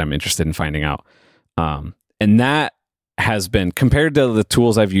data that I'm interested in finding out. And that has been, compared to the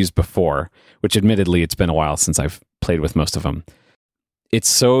tools I've used before, which admittedly it's been a while since I've played with most of them, it's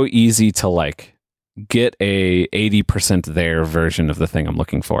so easy to like get a 80% there version of the thing I'm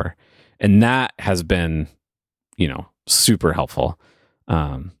looking for. And that has been, super helpful.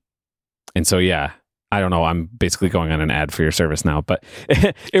 And so, yeah, I don't know. I'm basically going on an ad for your service now, but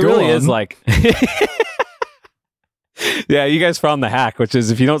it really is like, yeah, you guys found the hack, which is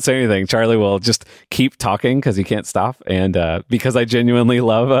if you don't say anything, Charlie will just keep talking because he can't stop. And because I genuinely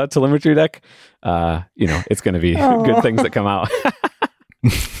love TelemetryDeck, it's going to be good things that come out.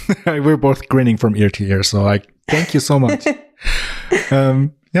 We're both grinning from ear to ear. So thank you so much.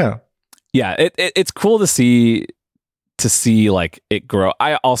 Yeah. It's cool to see like it grow.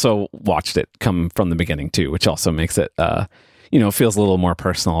 I also watched it come from the beginning too, which also makes it, feels a little more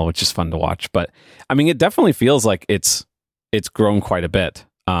personal, which is fun to watch. But I mean, it definitely feels like it's grown quite a bit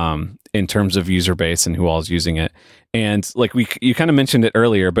in terms of user base and who all is using it. And like you kind of mentioned it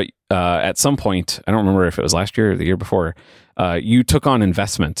earlier, but at some point, I don't remember if it was last year or the year before, you took on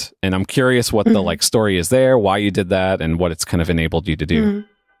investment, and I'm curious what the like story is there, why you did that, and what it's kind of enabled you to do.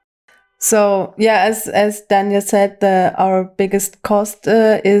 So yeah, as Daniel said, our biggest cost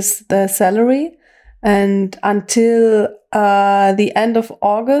is the salary. And until the end of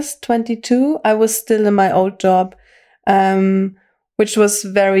August 22, I was still in my old job, which was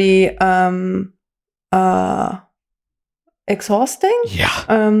very exhausting.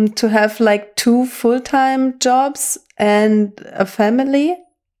 Yeah. To have like 2 full-time jobs and a family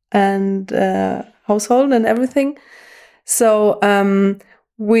and household and everything. So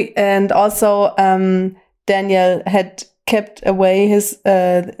Daniel had kept away his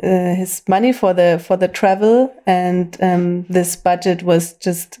money for the travel, and this budget was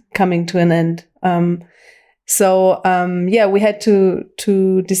just coming to an end. We had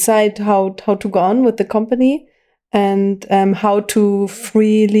to decide how to go on with the company and how to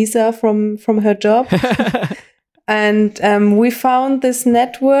free Lisa from her job. And we found this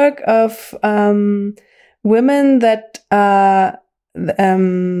network of women that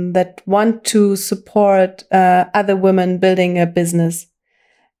want to support other women building a business,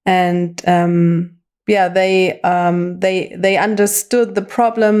 and they understood the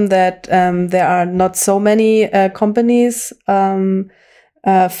problem that there are not so many companies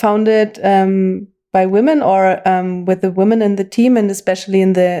founded by women or with the women in the team, and especially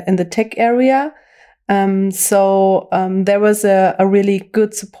in the tech area. There was a really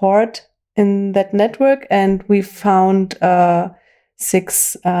good support in that network, and we found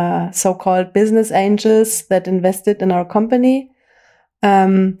 6 so-called business angels that invested in our company.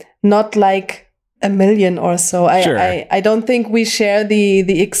 Not like 1 million or so. Sure. I don't think we share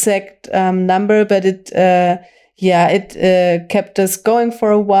the exact number, but it kept us going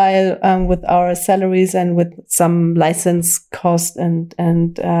for a while with our salaries and with some license cost and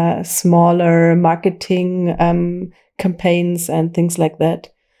smaller marketing campaigns and things like that.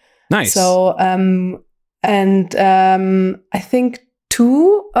 Nice. So I think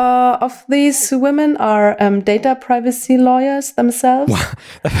 2 of these women are data privacy lawyers themselves. Wow.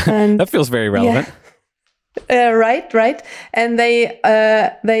 That feels very relevant. Yeah. Right. And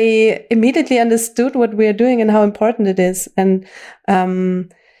they immediately understood what we are doing and how important it is. And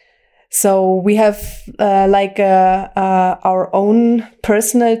so we have our own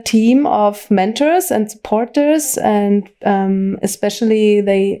personal team of mentors and supporters, and especially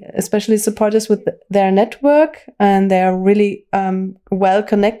support us with their network, and they are really well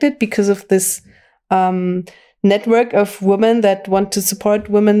connected because of this network of women that want to support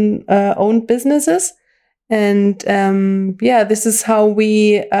women owned businesses. And this is how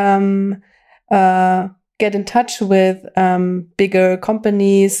we get in touch with bigger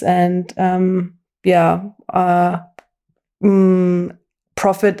companies and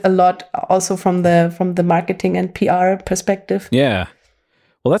profit a lot also from the marketing and PR perspective. Yeah.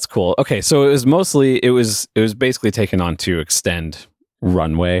 Well, that's cool. Okay, so it was basically taken on to extend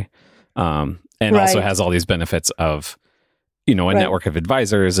runway, and also has all these benefits of a network of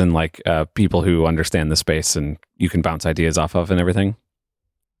advisors and like people who understand the space and you can bounce ideas off of and everything.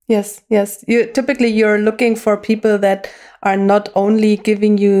 Yes. You're looking for people that are not only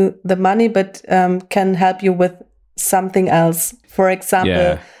giving you the money, but can help you with something else. For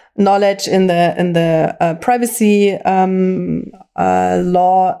example, knowledge in the privacy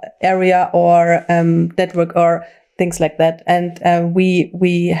law area or network or things like that. And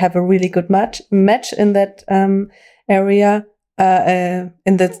we have a really good match in that area.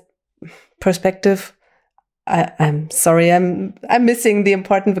 In that perspective. I'm sorry, I'm missing the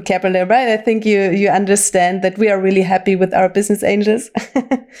important vocabulary, right? I think you understand that we are really happy with our business angels.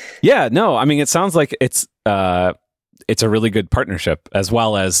 Yeah, no, I mean, it sounds like it's a really good partnership, as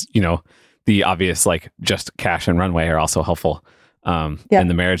well as, the obvious, like just cash and runway are also helpful. And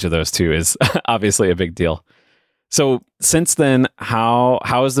the marriage of those two is obviously a big deal. So since then, how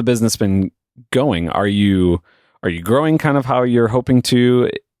has the business been going? Are you growing kind of how you're hoping to?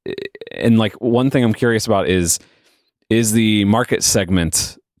 And like one thing I'm curious about is the market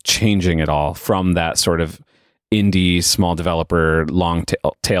segment changing at all from that sort of indie small developer long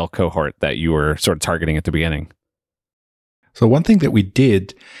tail cohort that you were sort of targeting at the beginning? So one thing that we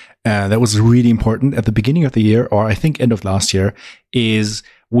did that was really important at the beginning of the year, or I think end of last year, is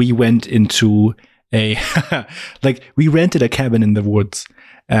we went into we rented a cabin in the woods.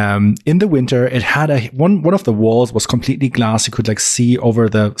 In the winter, it had one of the walls was completely glass. You could like see over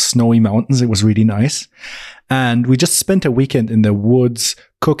the snowy mountains. It was really nice. And we just spent a weekend in the woods,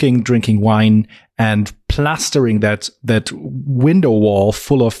 cooking, drinking wine, and plastering that window wall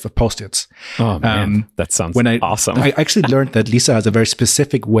full of Post-its. Oh man, that sounds awesome. I actually learned that Lisa has a very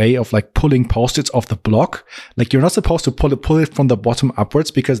specific way of like pulling Post-its off the block. Like you're not supposed to pull it from the bottom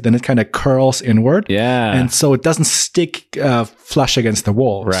upwards, because then it kind of curls inward. Yeah, and so it doesn't stick flush against the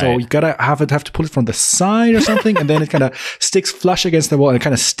wall. Right. So you gotta have to pull it from the side or something, and then it kind of sticks flush against the wall and it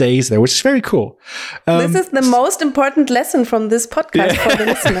kind of stays there, which is very cool. This is the most important lesson from this podcast for the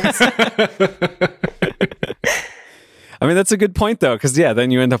listeners. I mean, that's a good point though, because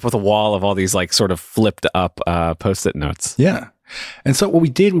then you end up with a wall of all these like sort of flipped up post-it notes. Yeah. And so what we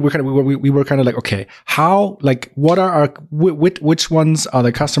did, we were kind of like, okay, how, like, what are our, which ones are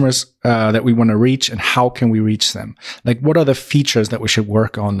the customers that we want to reach, and how can we reach them? Like, what are the features that we should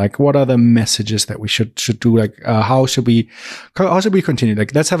work on? Like, what are the messages that we should do? Like, how should we continue?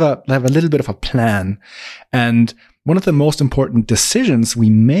 Like, let's have a little bit of a plan. And one of the most important decisions we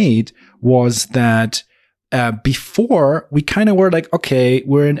made was that before we kind of were like, okay,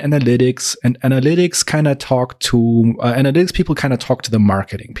 we're in analytics, and analytics people kind of talk to the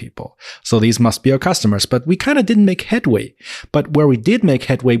marketing people. So these must be our customers, but we kind of didn't make headway. But where we did make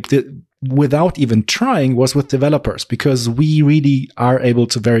headway without even trying was with developers, because we really are able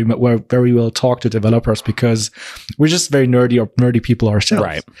to very well talk to developers, because we're just very nerdy people ourselves.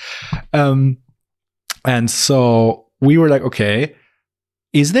 Right. And so we were like, okay,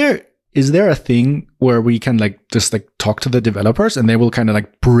 is there a thing where we can like just like talk to the developers, and they will kind of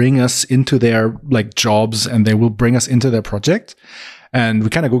like bring us into their like jobs, and they will bring us into their project? And we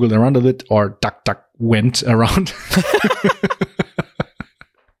kind of Googled around a bit, or duck went around.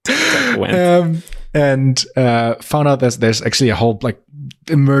 And found out that there's actually a whole like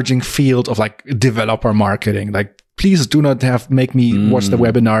emerging field of like developer marketing. Like, please do not make me watch the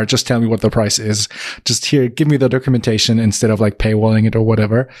webinar. Just tell me what the price is. Just give me the documentation instead of like paywalling it or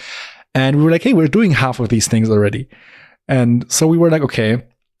whatever. And we were like, hey, we're doing half of these things already. And so we were like, okay,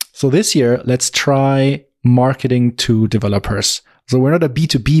 so this year, let's try marketing to developers. So we're not a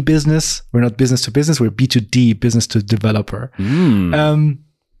B2B business. We're not business to business. We're B2D, business to developer.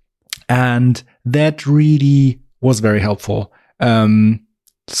 And that really was very helpful.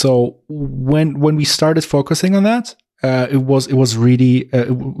 So when we started focusing on that, it was really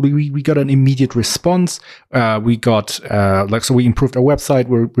we got an immediate response. We got so we improved our website,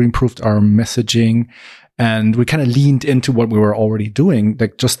 we improved our messaging, and we kind of leaned into what we were already doing,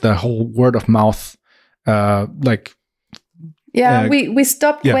 like just the whole word of mouth. We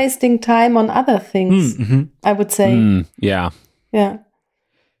stopped wasting time on other things. I would say. Yeah.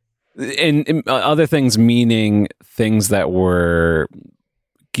 And other things, meaning things that were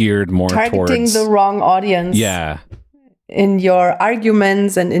geared more targeting towards the wrong audience. Yeah. In your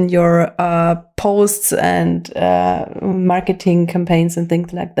arguments and in your posts and marketing campaigns and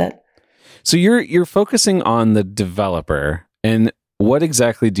things like that. So you're focusing on the developer, and what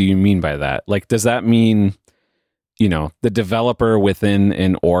exactly do you mean by that? Like, does that mean, the developer within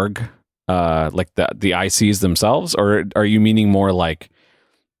an org, like the ICs themselves, or are you meaning more like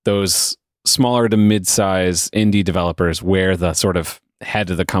those smaller to mid-size indie developers where the sort of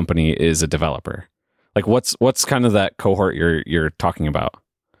head of the company is a developer? Like, what's kind of that cohort you're talking about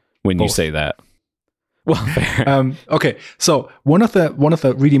when you say that? Well, fair. Okay, so one of the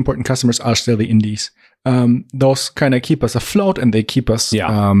really important customers are still the indies. Those kind of keep us afloat, and they keep us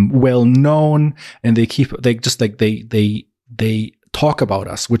well known, and they talk about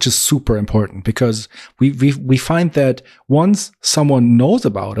us, which is super important, because we find that once someone knows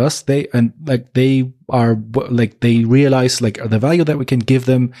about us, they realize like the value that we can give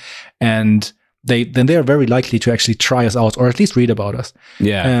them, and they are very likely to actually try us out, or at least read about us.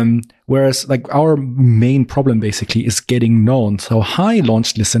 Yeah. Whereas like our main problem basically is getting known. So hi,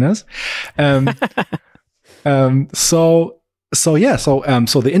 launched listeners. So the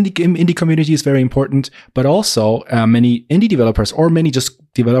indie community is very important, but also many indie developers, or many just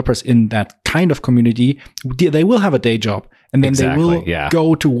developers in that kind of community, they will have a day job, and then they will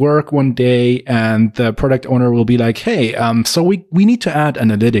go to work one day, and the product owner will be like, hey, so we need to add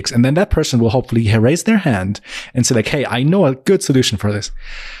analytics, and then that person will hopefully raise their hand and say like, hey, I know a good solution for this.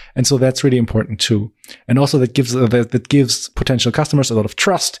 And so that's really important too. And also that gives potential customers a lot of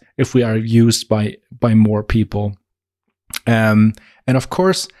trust if we are used by more people. And of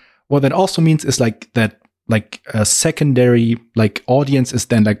course, what that also means is like that, like a secondary like audience is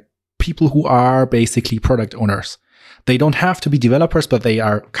then like people who are basically product owners. They don't have to be developers, but they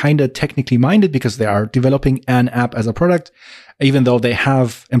are kind of technically minded because they are developing an app as a product, even though they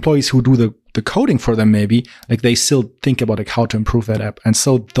have employees who do the coding for them. Maybe like they still think about like how to improve that app. And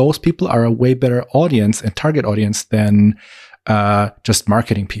so those people are a way better audience and target audience than just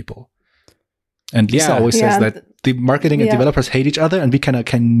marketing people. And Lisa always says that the marketing and developers hate each other, and we kind of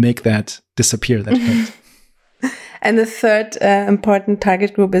can make that disappear. That hate. And the third important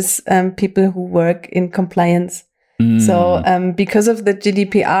target group is people who work in compliance. So because of the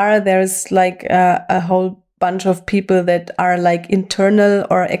GDPR, there's like a whole bunch of people that are like internal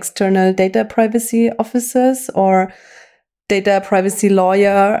or external data privacy officers or data privacy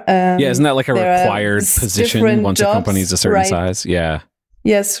lawyer. Isn't that like a required position once a company is a certain size? Yeah.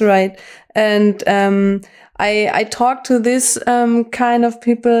 Yes, right. And I talk to this kind of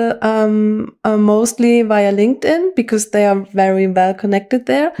people mostly via LinkedIn because they are very well connected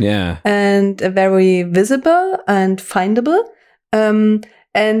there. Yeah. And very visible and findable.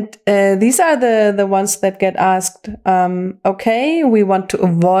 And these are the ones that get asked, okay, we want to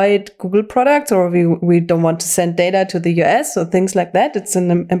avoid Google products, or we don't want to send data to the US, or things like that. It's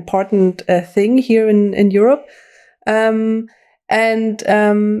an important thing here in Europe. They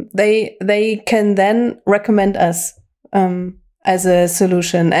can then recommend us as a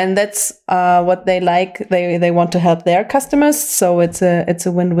solution, and that's what they like. They want to help their customers, so it's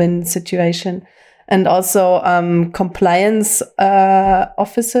a win-win situation. And also compliance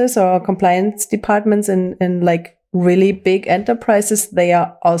officers or compliance departments in like really big enterprises, they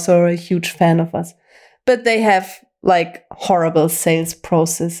are also a huge fan of us. But they have like horrible sales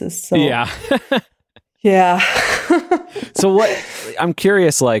processes. So yeah. yeah. So what I'm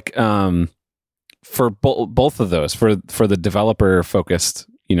curious, like for both of those, for the developer focused,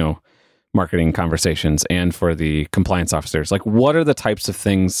 marketing conversations and for the compliance officers, like what are the types of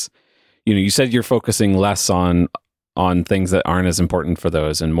things? You said you're focusing less on things that aren't as important for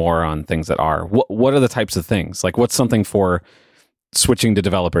those and more on things that are. What are the types of things? Like what's something for switching to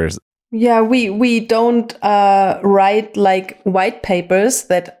developers? Yeah, we don't write like white papers.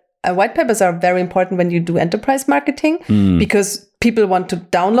 That white papers are very important when you do enterprise marketing because people want to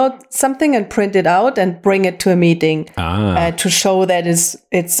download something and print it out and bring it to a meeting to show that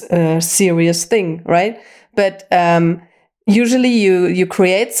it's a serious thing, right? But usually you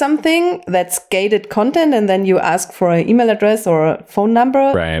create something that's gated content and then you ask for an email address or a phone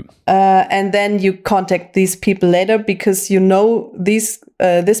number. Right. And then you contact these people later because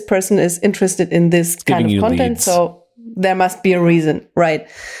this person is interested in this kind of content. Leads. So there must be a reason. Right.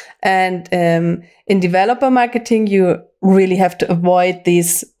 And in developer marketing, you really have to avoid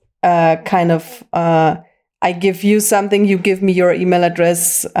these kind of I give you something, you give me your email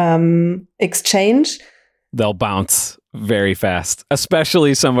address exchange. They'll bounce very fast,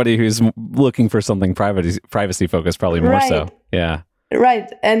 especially somebody who's looking for something privacy focused, probably more so. Yeah. Right.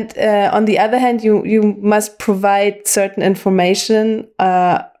 And on the other hand, you must provide certain information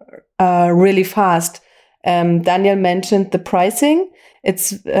really fast. Daniel mentioned the pricing.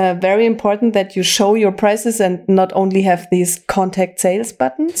 It's very important that you show your prices and not only have these contact sales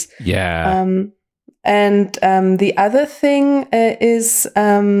buttons. Yeah. And the other thing is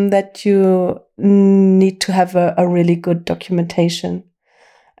that you need to have a really good documentation.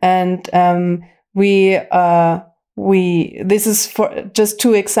 And this is for just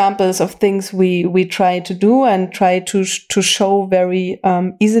two examples of things we try to do and try to show very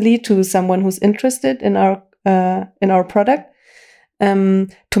easily to someone who's interested in our product, to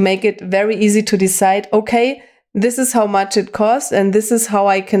make it very easy to decide, okay, this is how much it costs and this is how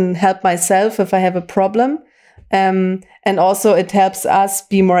I can help myself if I have a problem. And also it helps us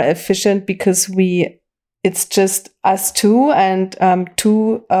be more efficient because it's just us two and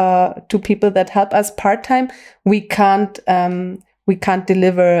two people that help us part-time. We can't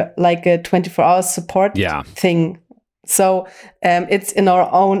deliver like a 24-hour support thing. So it's in our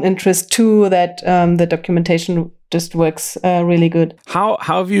own interest too that the documentation just works really good. How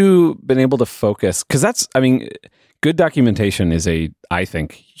have you been able to focus? Because good documentation is I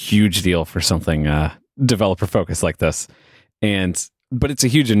think, huge deal for something developer focused like this. But it's a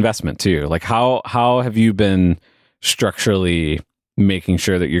huge investment too. Like how have you been structurally making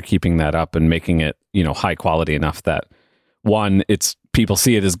sure that you're keeping that up and making it, high quality enough that one, people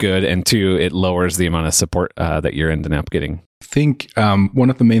see it as good, and two, it lowers the amount of support that you're ending up getting? I think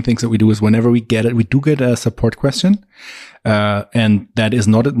one of the main things that we do is whenever we get it, we do get a support question, and that is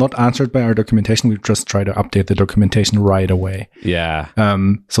not answered by our documentation. We just try to update the documentation right away. Yeah.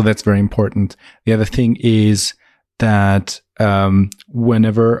 So that's very important. The other thing is that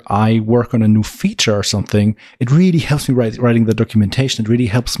whenever I work on a new feature or something, it really helps me writing the documentation. It really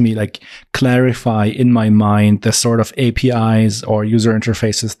helps me like clarify in my mind the sort of APIs or user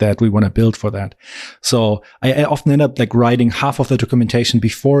interfaces that we want to build for that. So I often end up like writing half of the documentation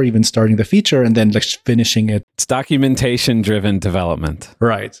before even starting the feature and then like finishing it. It's documentation driven development.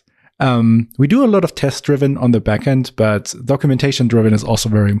 Right. We do a lot of test driven on the back end, but documentation driven is also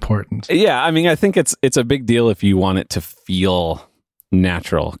very important. Yeah. I think it's a big deal if you want it to feel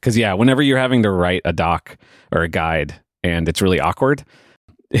natural. Because whenever you're having to write a doc or a guide and it's really awkward,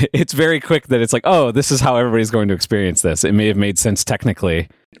 it's very quick that it's like, oh, this is how everybody's going to experience this. It may have made sense technically.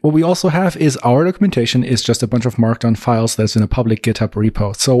 What we also have is our documentation is just a bunch of markdown files that's in a public GitHub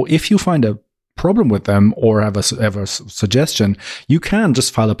repo. So if you find a problem with them or have a suggestion, you can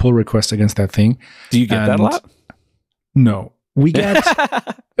just file a pull request against that thing. Do you get that a lot? No. we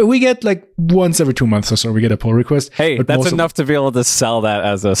get like once every 2 months or so, we get a pull request. Hey, but that's enough to be able to sell that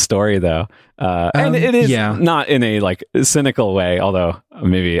as a story, though. And it is not in a like cynical way, although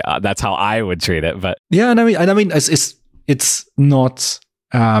maybe that's how I would treat it. But yeah, and I mean, it's not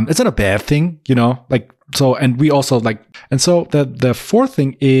a bad thing, you know. Like so, and we also like, and so the fourth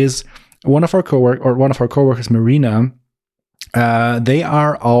thing is one of our coworkers, Marina. They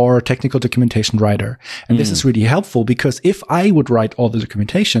are our technical documentation writer. And this is really helpful because if I would write all the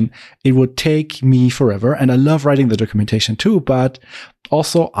documentation, it would take me forever. And I love writing the documentation too, but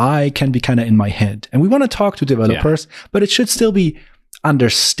also I can be kind of in my head. And we want to talk to developers, but it should still be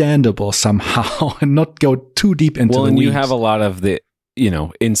understandable somehow and not go too deep into the weeds. You have a lot of the,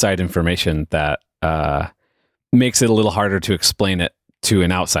 inside information that makes it a little harder to explain it to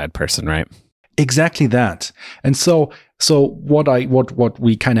an outside person, right? Exactly that. And so what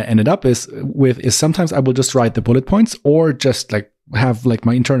we kind of ended up is sometimes I will just write the bullet points or just like have like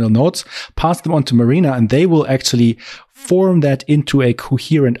my internal notes, pass them on to Marina, and they will actually form that into a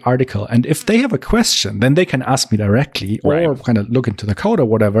coherent article. And if they have a question, then they can ask me directly or kind of look into the code or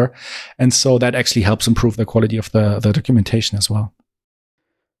whatever. And so that actually helps improve the quality of the documentation as well.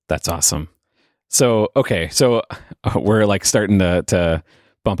 That's awesome. So, okay. So we're like starting to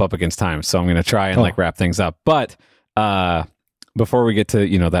bump up against time. So I'm going to try and like wrap things up. But before we get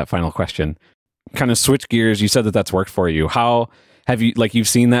to, that final question, kind of switch gears. You said that that's worked for you. How have you, like, you've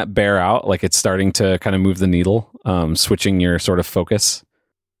seen that bear out? Like it's starting to kind of move the needle, switching your sort of focus?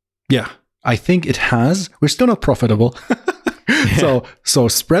 Yeah, I think it has. We're still not profitable. So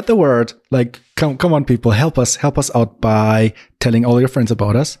spread the word. Like, come on, people, help us out by telling all your friends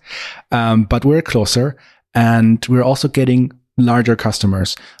about us. But we're closer, and we're also getting larger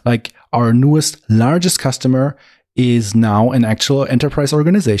customers. Like our largest customer is now an actual enterprise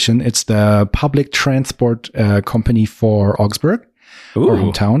organization. It's the public transport company for Augsburg, our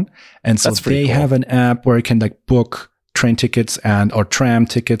hometown. And so they have an app where you can like book train tickets or tram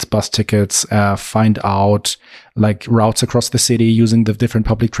tickets, bus tickets, find out like routes across the city using the different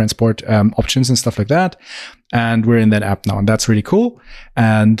public transport options and stuff like that. And we're in that app now, and that's really cool.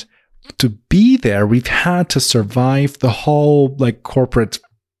 And to be there, we've had to survive the whole like corporate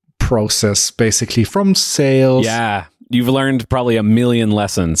process, basically from sales. Yeah. You've learned probably a million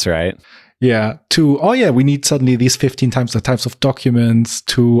lessons, right? Yeah. To, we need suddenly these 15 times the types of documents.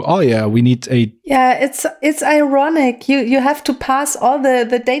 To, we need a... Yeah, it's ironic. You have to pass all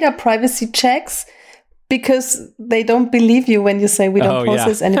the data privacy checks because they don't believe you when you say we don't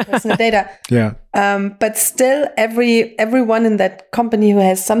process any personal data. Yeah. But still, everyone in that company who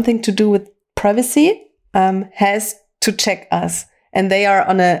has something to do with privacy has to check us. And they are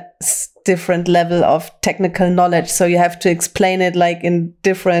on a different level of technical knowledge. So you have to explain it like in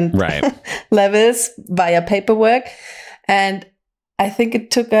different levels via paperwork. And I think it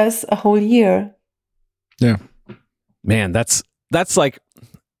took us a whole year. Yeah. Man, that's like,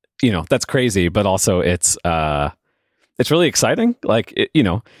 that's crazy, but also it's really exciting. Like,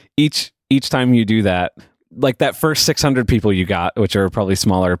 each time you do that, like that first 600 people you got, which are probably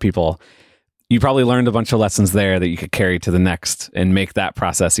smaller people, you probably learned a bunch of lessons there that you could carry to the next and make that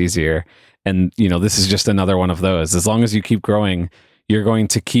process easier. And, this is just another one of those. As long as you keep growing, you're going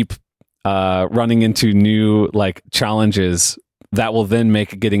to keep running into new like challenges that will then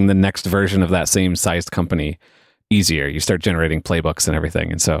make getting the next version of that same sized company easier. You start generating playbooks and everything.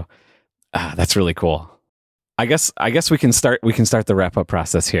 And so that's really cool. I guess we can start the wrap up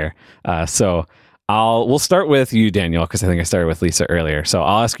process here. We'll start with you, Daniel, because I think I started with Lisa earlier. So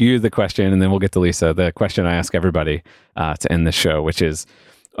I'll ask you the question, and then we'll get to Lisa. The question I ask everybody to end the show, which is,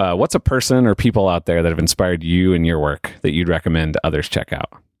 what's a person or people out there that have inspired you in your work that you'd recommend others check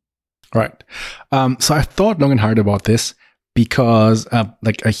out? Right. So I thought long and hard about this because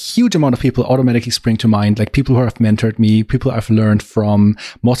like a huge amount of people automatically spring to mind, like people who have mentored me, people I've learned from.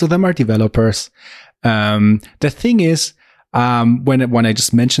 Most of them are developers. The thing is, when I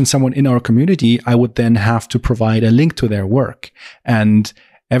just mentioned someone in our community, I would then have to provide a link to their work. And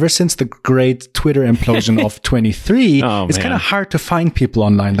ever since the great Twitter implosion of 23, it's kind of hard to find people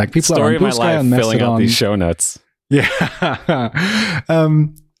online. Like people Story are on Blue Sky, on Mastodon. Filling out these show notes. Yeah.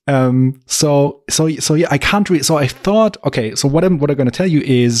 So yeah, I can't read. So I thought, okay, so what I'm going to tell you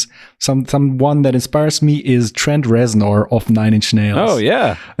is someone that inspires me is Trent Reznor of Nine Inch Nails. Oh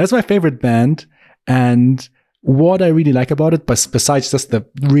yeah. That's my favorite band. And what I really like about it, but besides just the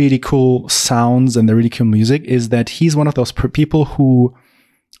really cool sounds and the really cool music, is that he's one of those people who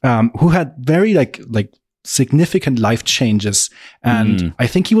had very like significant life changes. And I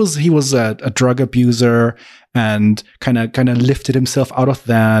think he was a drug abuser and kind of lifted himself out of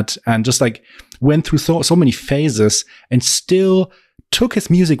that and just like went through so many phases and still took his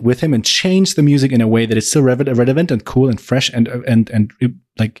music with him and changed the music in a way that is still relevant and cool and fresh and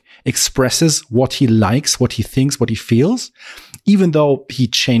like expresses what he likes, what he thinks, what he feels, even though he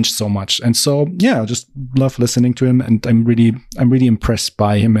changed so much. And so, yeah, I just love listening to him, and I'm really impressed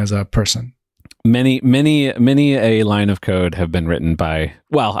by him as a person. Many a line of code have been written by,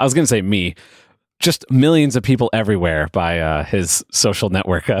 well, I was going to say me, just millions of people everywhere by his social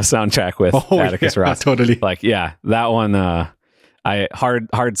network soundtrack with Atticus Ross. Totally. Like, yeah, that one, I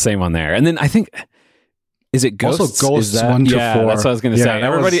hard same on there. And then I think, is it Ghosts? Also Ghosts is that, 1 to 4. Yeah, that's what I was going to say.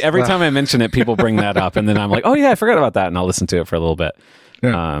 Every time I mention it, people bring that up, and then I'm like, oh yeah, I forgot about that, and I'll listen to it for a little bit.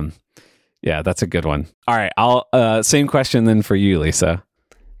 Yeah, that's a good one. All right, I'll same question then for you, Lisa.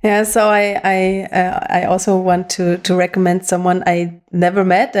 Yeah, so I also want to recommend someone I never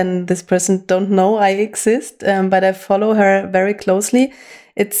met, and this person don't know I exist, but I follow her very closely.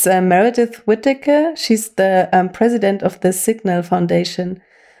 It's Meredith Whittaker. She's the president of the Signal Foundation.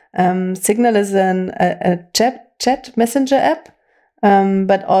 Signal is a chat messenger app,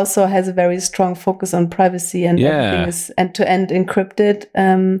 but also has a very strong focus on privacy, and everything is end-to-end encrypted.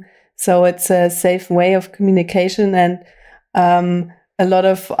 So it's a safe way of communication, and a lot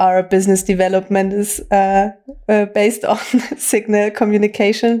of our business development is based on Signal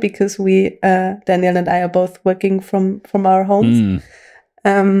communication, because we, Daniel and I, are both working from our homes.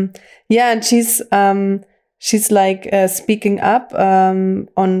 And she's like speaking up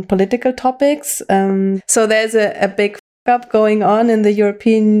on political topics. So there's a big up going on in the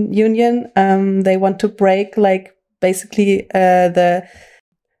European Union. They want to break, like, basically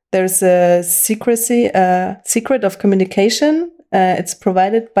there's a secret of communication. It's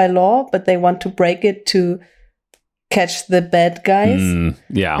provided by law, but they want to break it to catch the bad guys.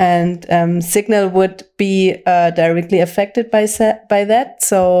 And Signal would be directly affected by that.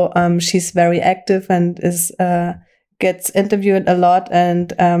 So she's very active and gets interviewed a lot.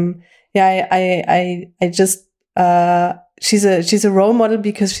 And I just she's a role model,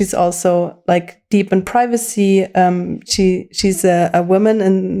 because she's also like deep in privacy. She's a woman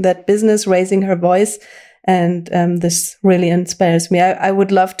in that business, raising her voice. And this really inspires me. I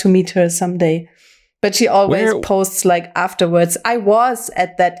would love to meet her someday. But she always posts like afterwards, I was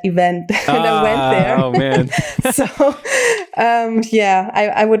at that event and I went there. Oh, man. So,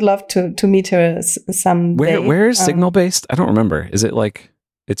 I would love to meet her someday. Where is Signal based? I don't remember. Is it like,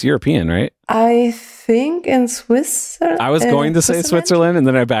 it's European, right? I think in Switzerland. I was going to say Switzerland, and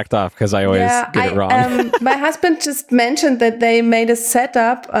then I backed off because I always get it wrong. My husband just mentioned that they made a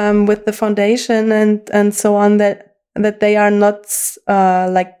setup with the foundation and so on, that they are not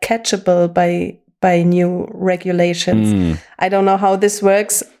like catchable by new regulations. I don't know how this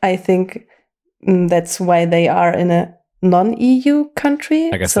works. I think that's why they are in a non-EU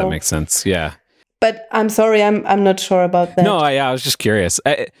country. I guess that makes sense. Yeah. But I'm sorry, I'm not sure about that. No, I was just curious.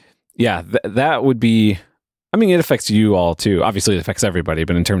 That would be, I mean, it affects you all too. Obviously, it affects everybody,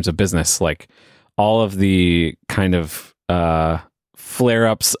 but in terms of business, like all of the kind of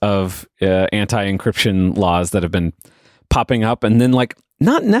flare-ups of anti-encryption laws that have been popping up, and then like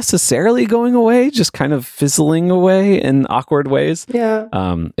not necessarily going away, just kind of fizzling away in awkward ways. Yeah.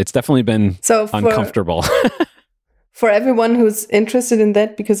 It's definitely been uncomfortable. For everyone who's interested in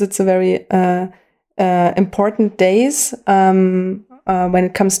that, because it's a very important days when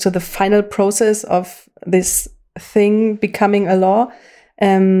it comes to the final process of this thing becoming a law,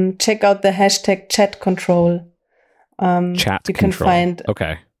 check out the hashtag chat control. You can find,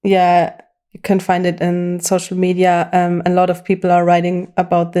 okay. Yeah, you can find it in social media. A lot of people are writing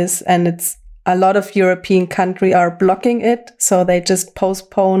about this, and it's a lot of European countries are blocking it. So they just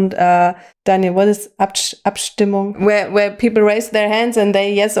postponed, Daniel, what is Abstimmung? Where people raise their hands and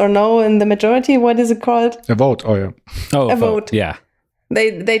they yes or no in the majority. What is it called? A vote. Oh, yeah. Oh, a vote. Yeah.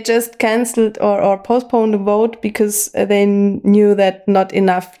 They just cancelled or postponed a vote because they knew that not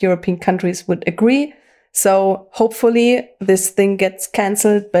enough European countries would agree. So hopefully this thing gets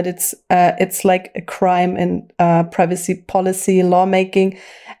cancelled, but it's like a crime in privacy policy lawmaking.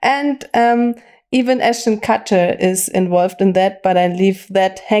 And even Ashton Kutcher is involved in that, but I leave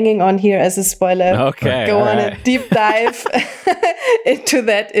that hanging on here as a spoiler. Okay. Go on a deep dive into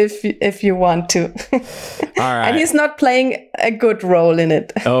that if you want to. All right. And he's not playing a good role in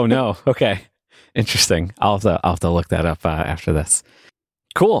it. Oh, no. Okay. Interesting. I'll have to look that up after this.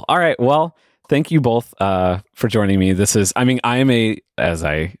 Cool. All right. Well, thank you both for joining me. I am as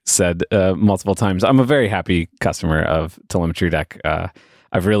I said multiple times, I'm a very happy customer of TelemetryDeck.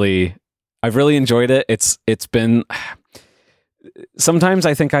 I've really enjoyed it. It's been, sometimes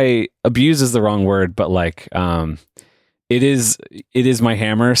I think abuse is the wrong word, but like it is my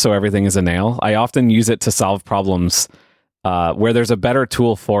hammer, so everything is a nail. I often use it to solve problems where there's a better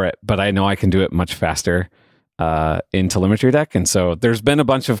tool for it, but I know I can do it much faster in TelemetryDeck. And so there's been a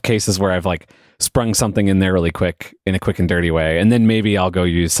bunch of cases where I've like sprung something in there really quick in a quick and dirty way, and then maybe I'll go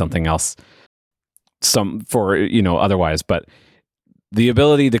use something else otherwise. But the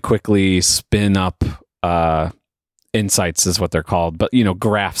ability to quickly spin up insights is what they're called, but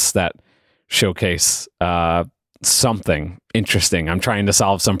graphs that showcase something interesting. I'm trying to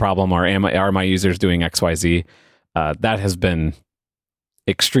solve some problem, or are my users doing XYZ? That has been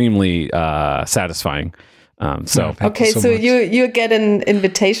extremely satisfying. So you get an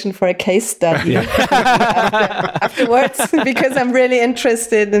invitation for a case study afterwards, because I'm really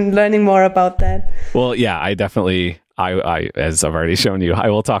interested in learning more about that. Well, yeah, I definitely, I as I've already shown you, I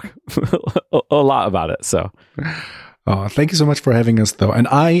will talk a lot about it. So. Oh, thank you so much for having us, though. And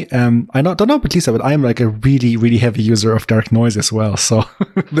I don't know about Lisa, but I am like a really, really heavy user of dark noise as well. So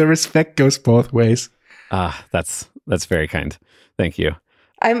the respect goes both ways. That's very kind. Thank you.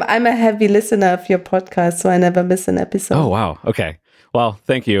 I'm a heavy listener of your podcast, so I never miss an episode. Oh, wow. Okay. Well,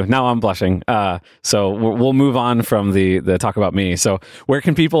 thank you. Now I'm blushing. So we'll move on from the talk about me. So where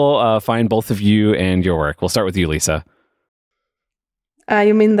can people find both of you and your work? We'll start with you, Lisa.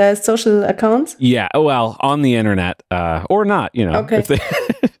 You mean the social accounts? Yeah. Oh, well, on the internet or not, Okay.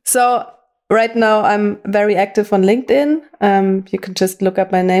 So right now I'm very active on LinkedIn. You can just look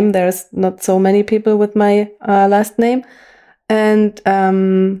up my name. There's not so many people with my last name. And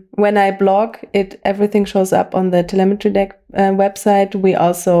when I blog, everything shows up on the TelemetryDeck website. We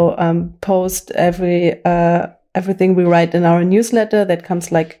also post everything we write in our newsletter that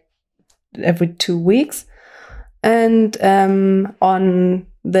comes like every 2 weeks. And on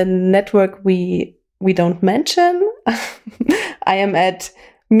the network we don't mention, I am at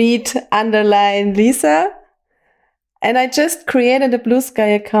meet_Lisa. And I just created a Blue Sky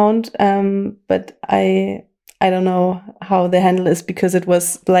account, but I don't know how the handle is, because it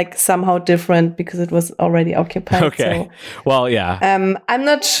was like somehow different because it was already occupied. Okay. So, well, yeah. I'm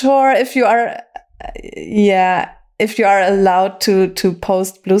not sure if you are, if you are allowed to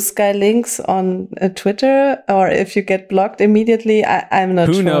post Blue Sky links on Twitter, or if you get blocked immediately. I'm not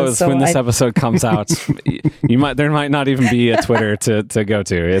sure. Who knows when this episode comes out? There might not even be a Twitter to go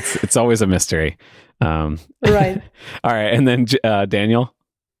to. It's always a mystery. Right. All right. And then Daniel.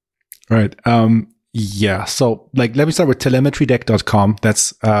 Right. Yeah. So let me start with TelemetryDeck.com.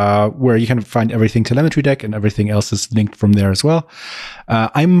 That's where you can find everything TelemetryDeck, and everything else is linked from there as well.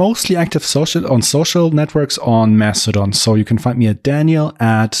 I'm mostly active on social networks on Mastodon. So you can find me at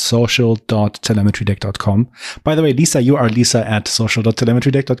daniel@social.telemetrydeck.com. By the way, Lisa, you are Lisa at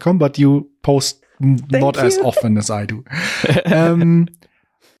social.telemetrydeck.com, but you post not as often as I do.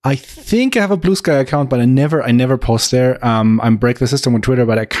 I think I have a Blue Sky account, but I never post there. I'm break the system on Twitter,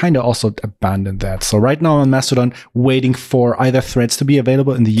 but I kind of also abandoned that. So right now I'm on Mastodon, waiting for either threads to be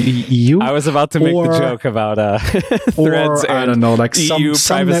available in the EU. I was about to make the joke about threads and I don't know, like EU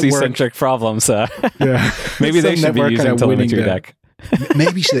privacy-centric problems. Yeah, maybe they should be using TelemetryDeck.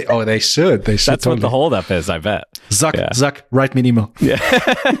 Maybe they should. They should. That's totally what the holdup is, I bet. Zuck, write me an email. Yeah.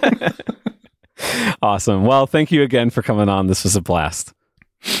 Awesome. Well, thank you again for coming on. This was a blast.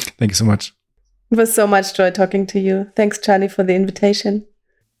 Thank you so much. It was so much joy talking to you. Thanks, Charlie, for the invitation.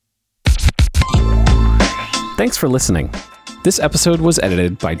 Thanks for listening. This episode was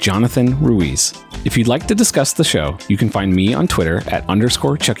edited by Jonathan Ruiz. If you'd like to discuss the show, you can find me on Twitter at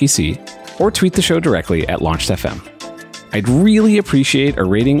 @ChuckyC, or tweet the show directly at LaunckedFM. I'd really appreciate a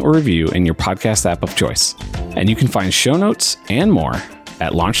rating or review in your podcast app of choice. And you can find show notes and more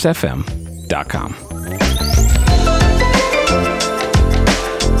at LaunckedFM.com.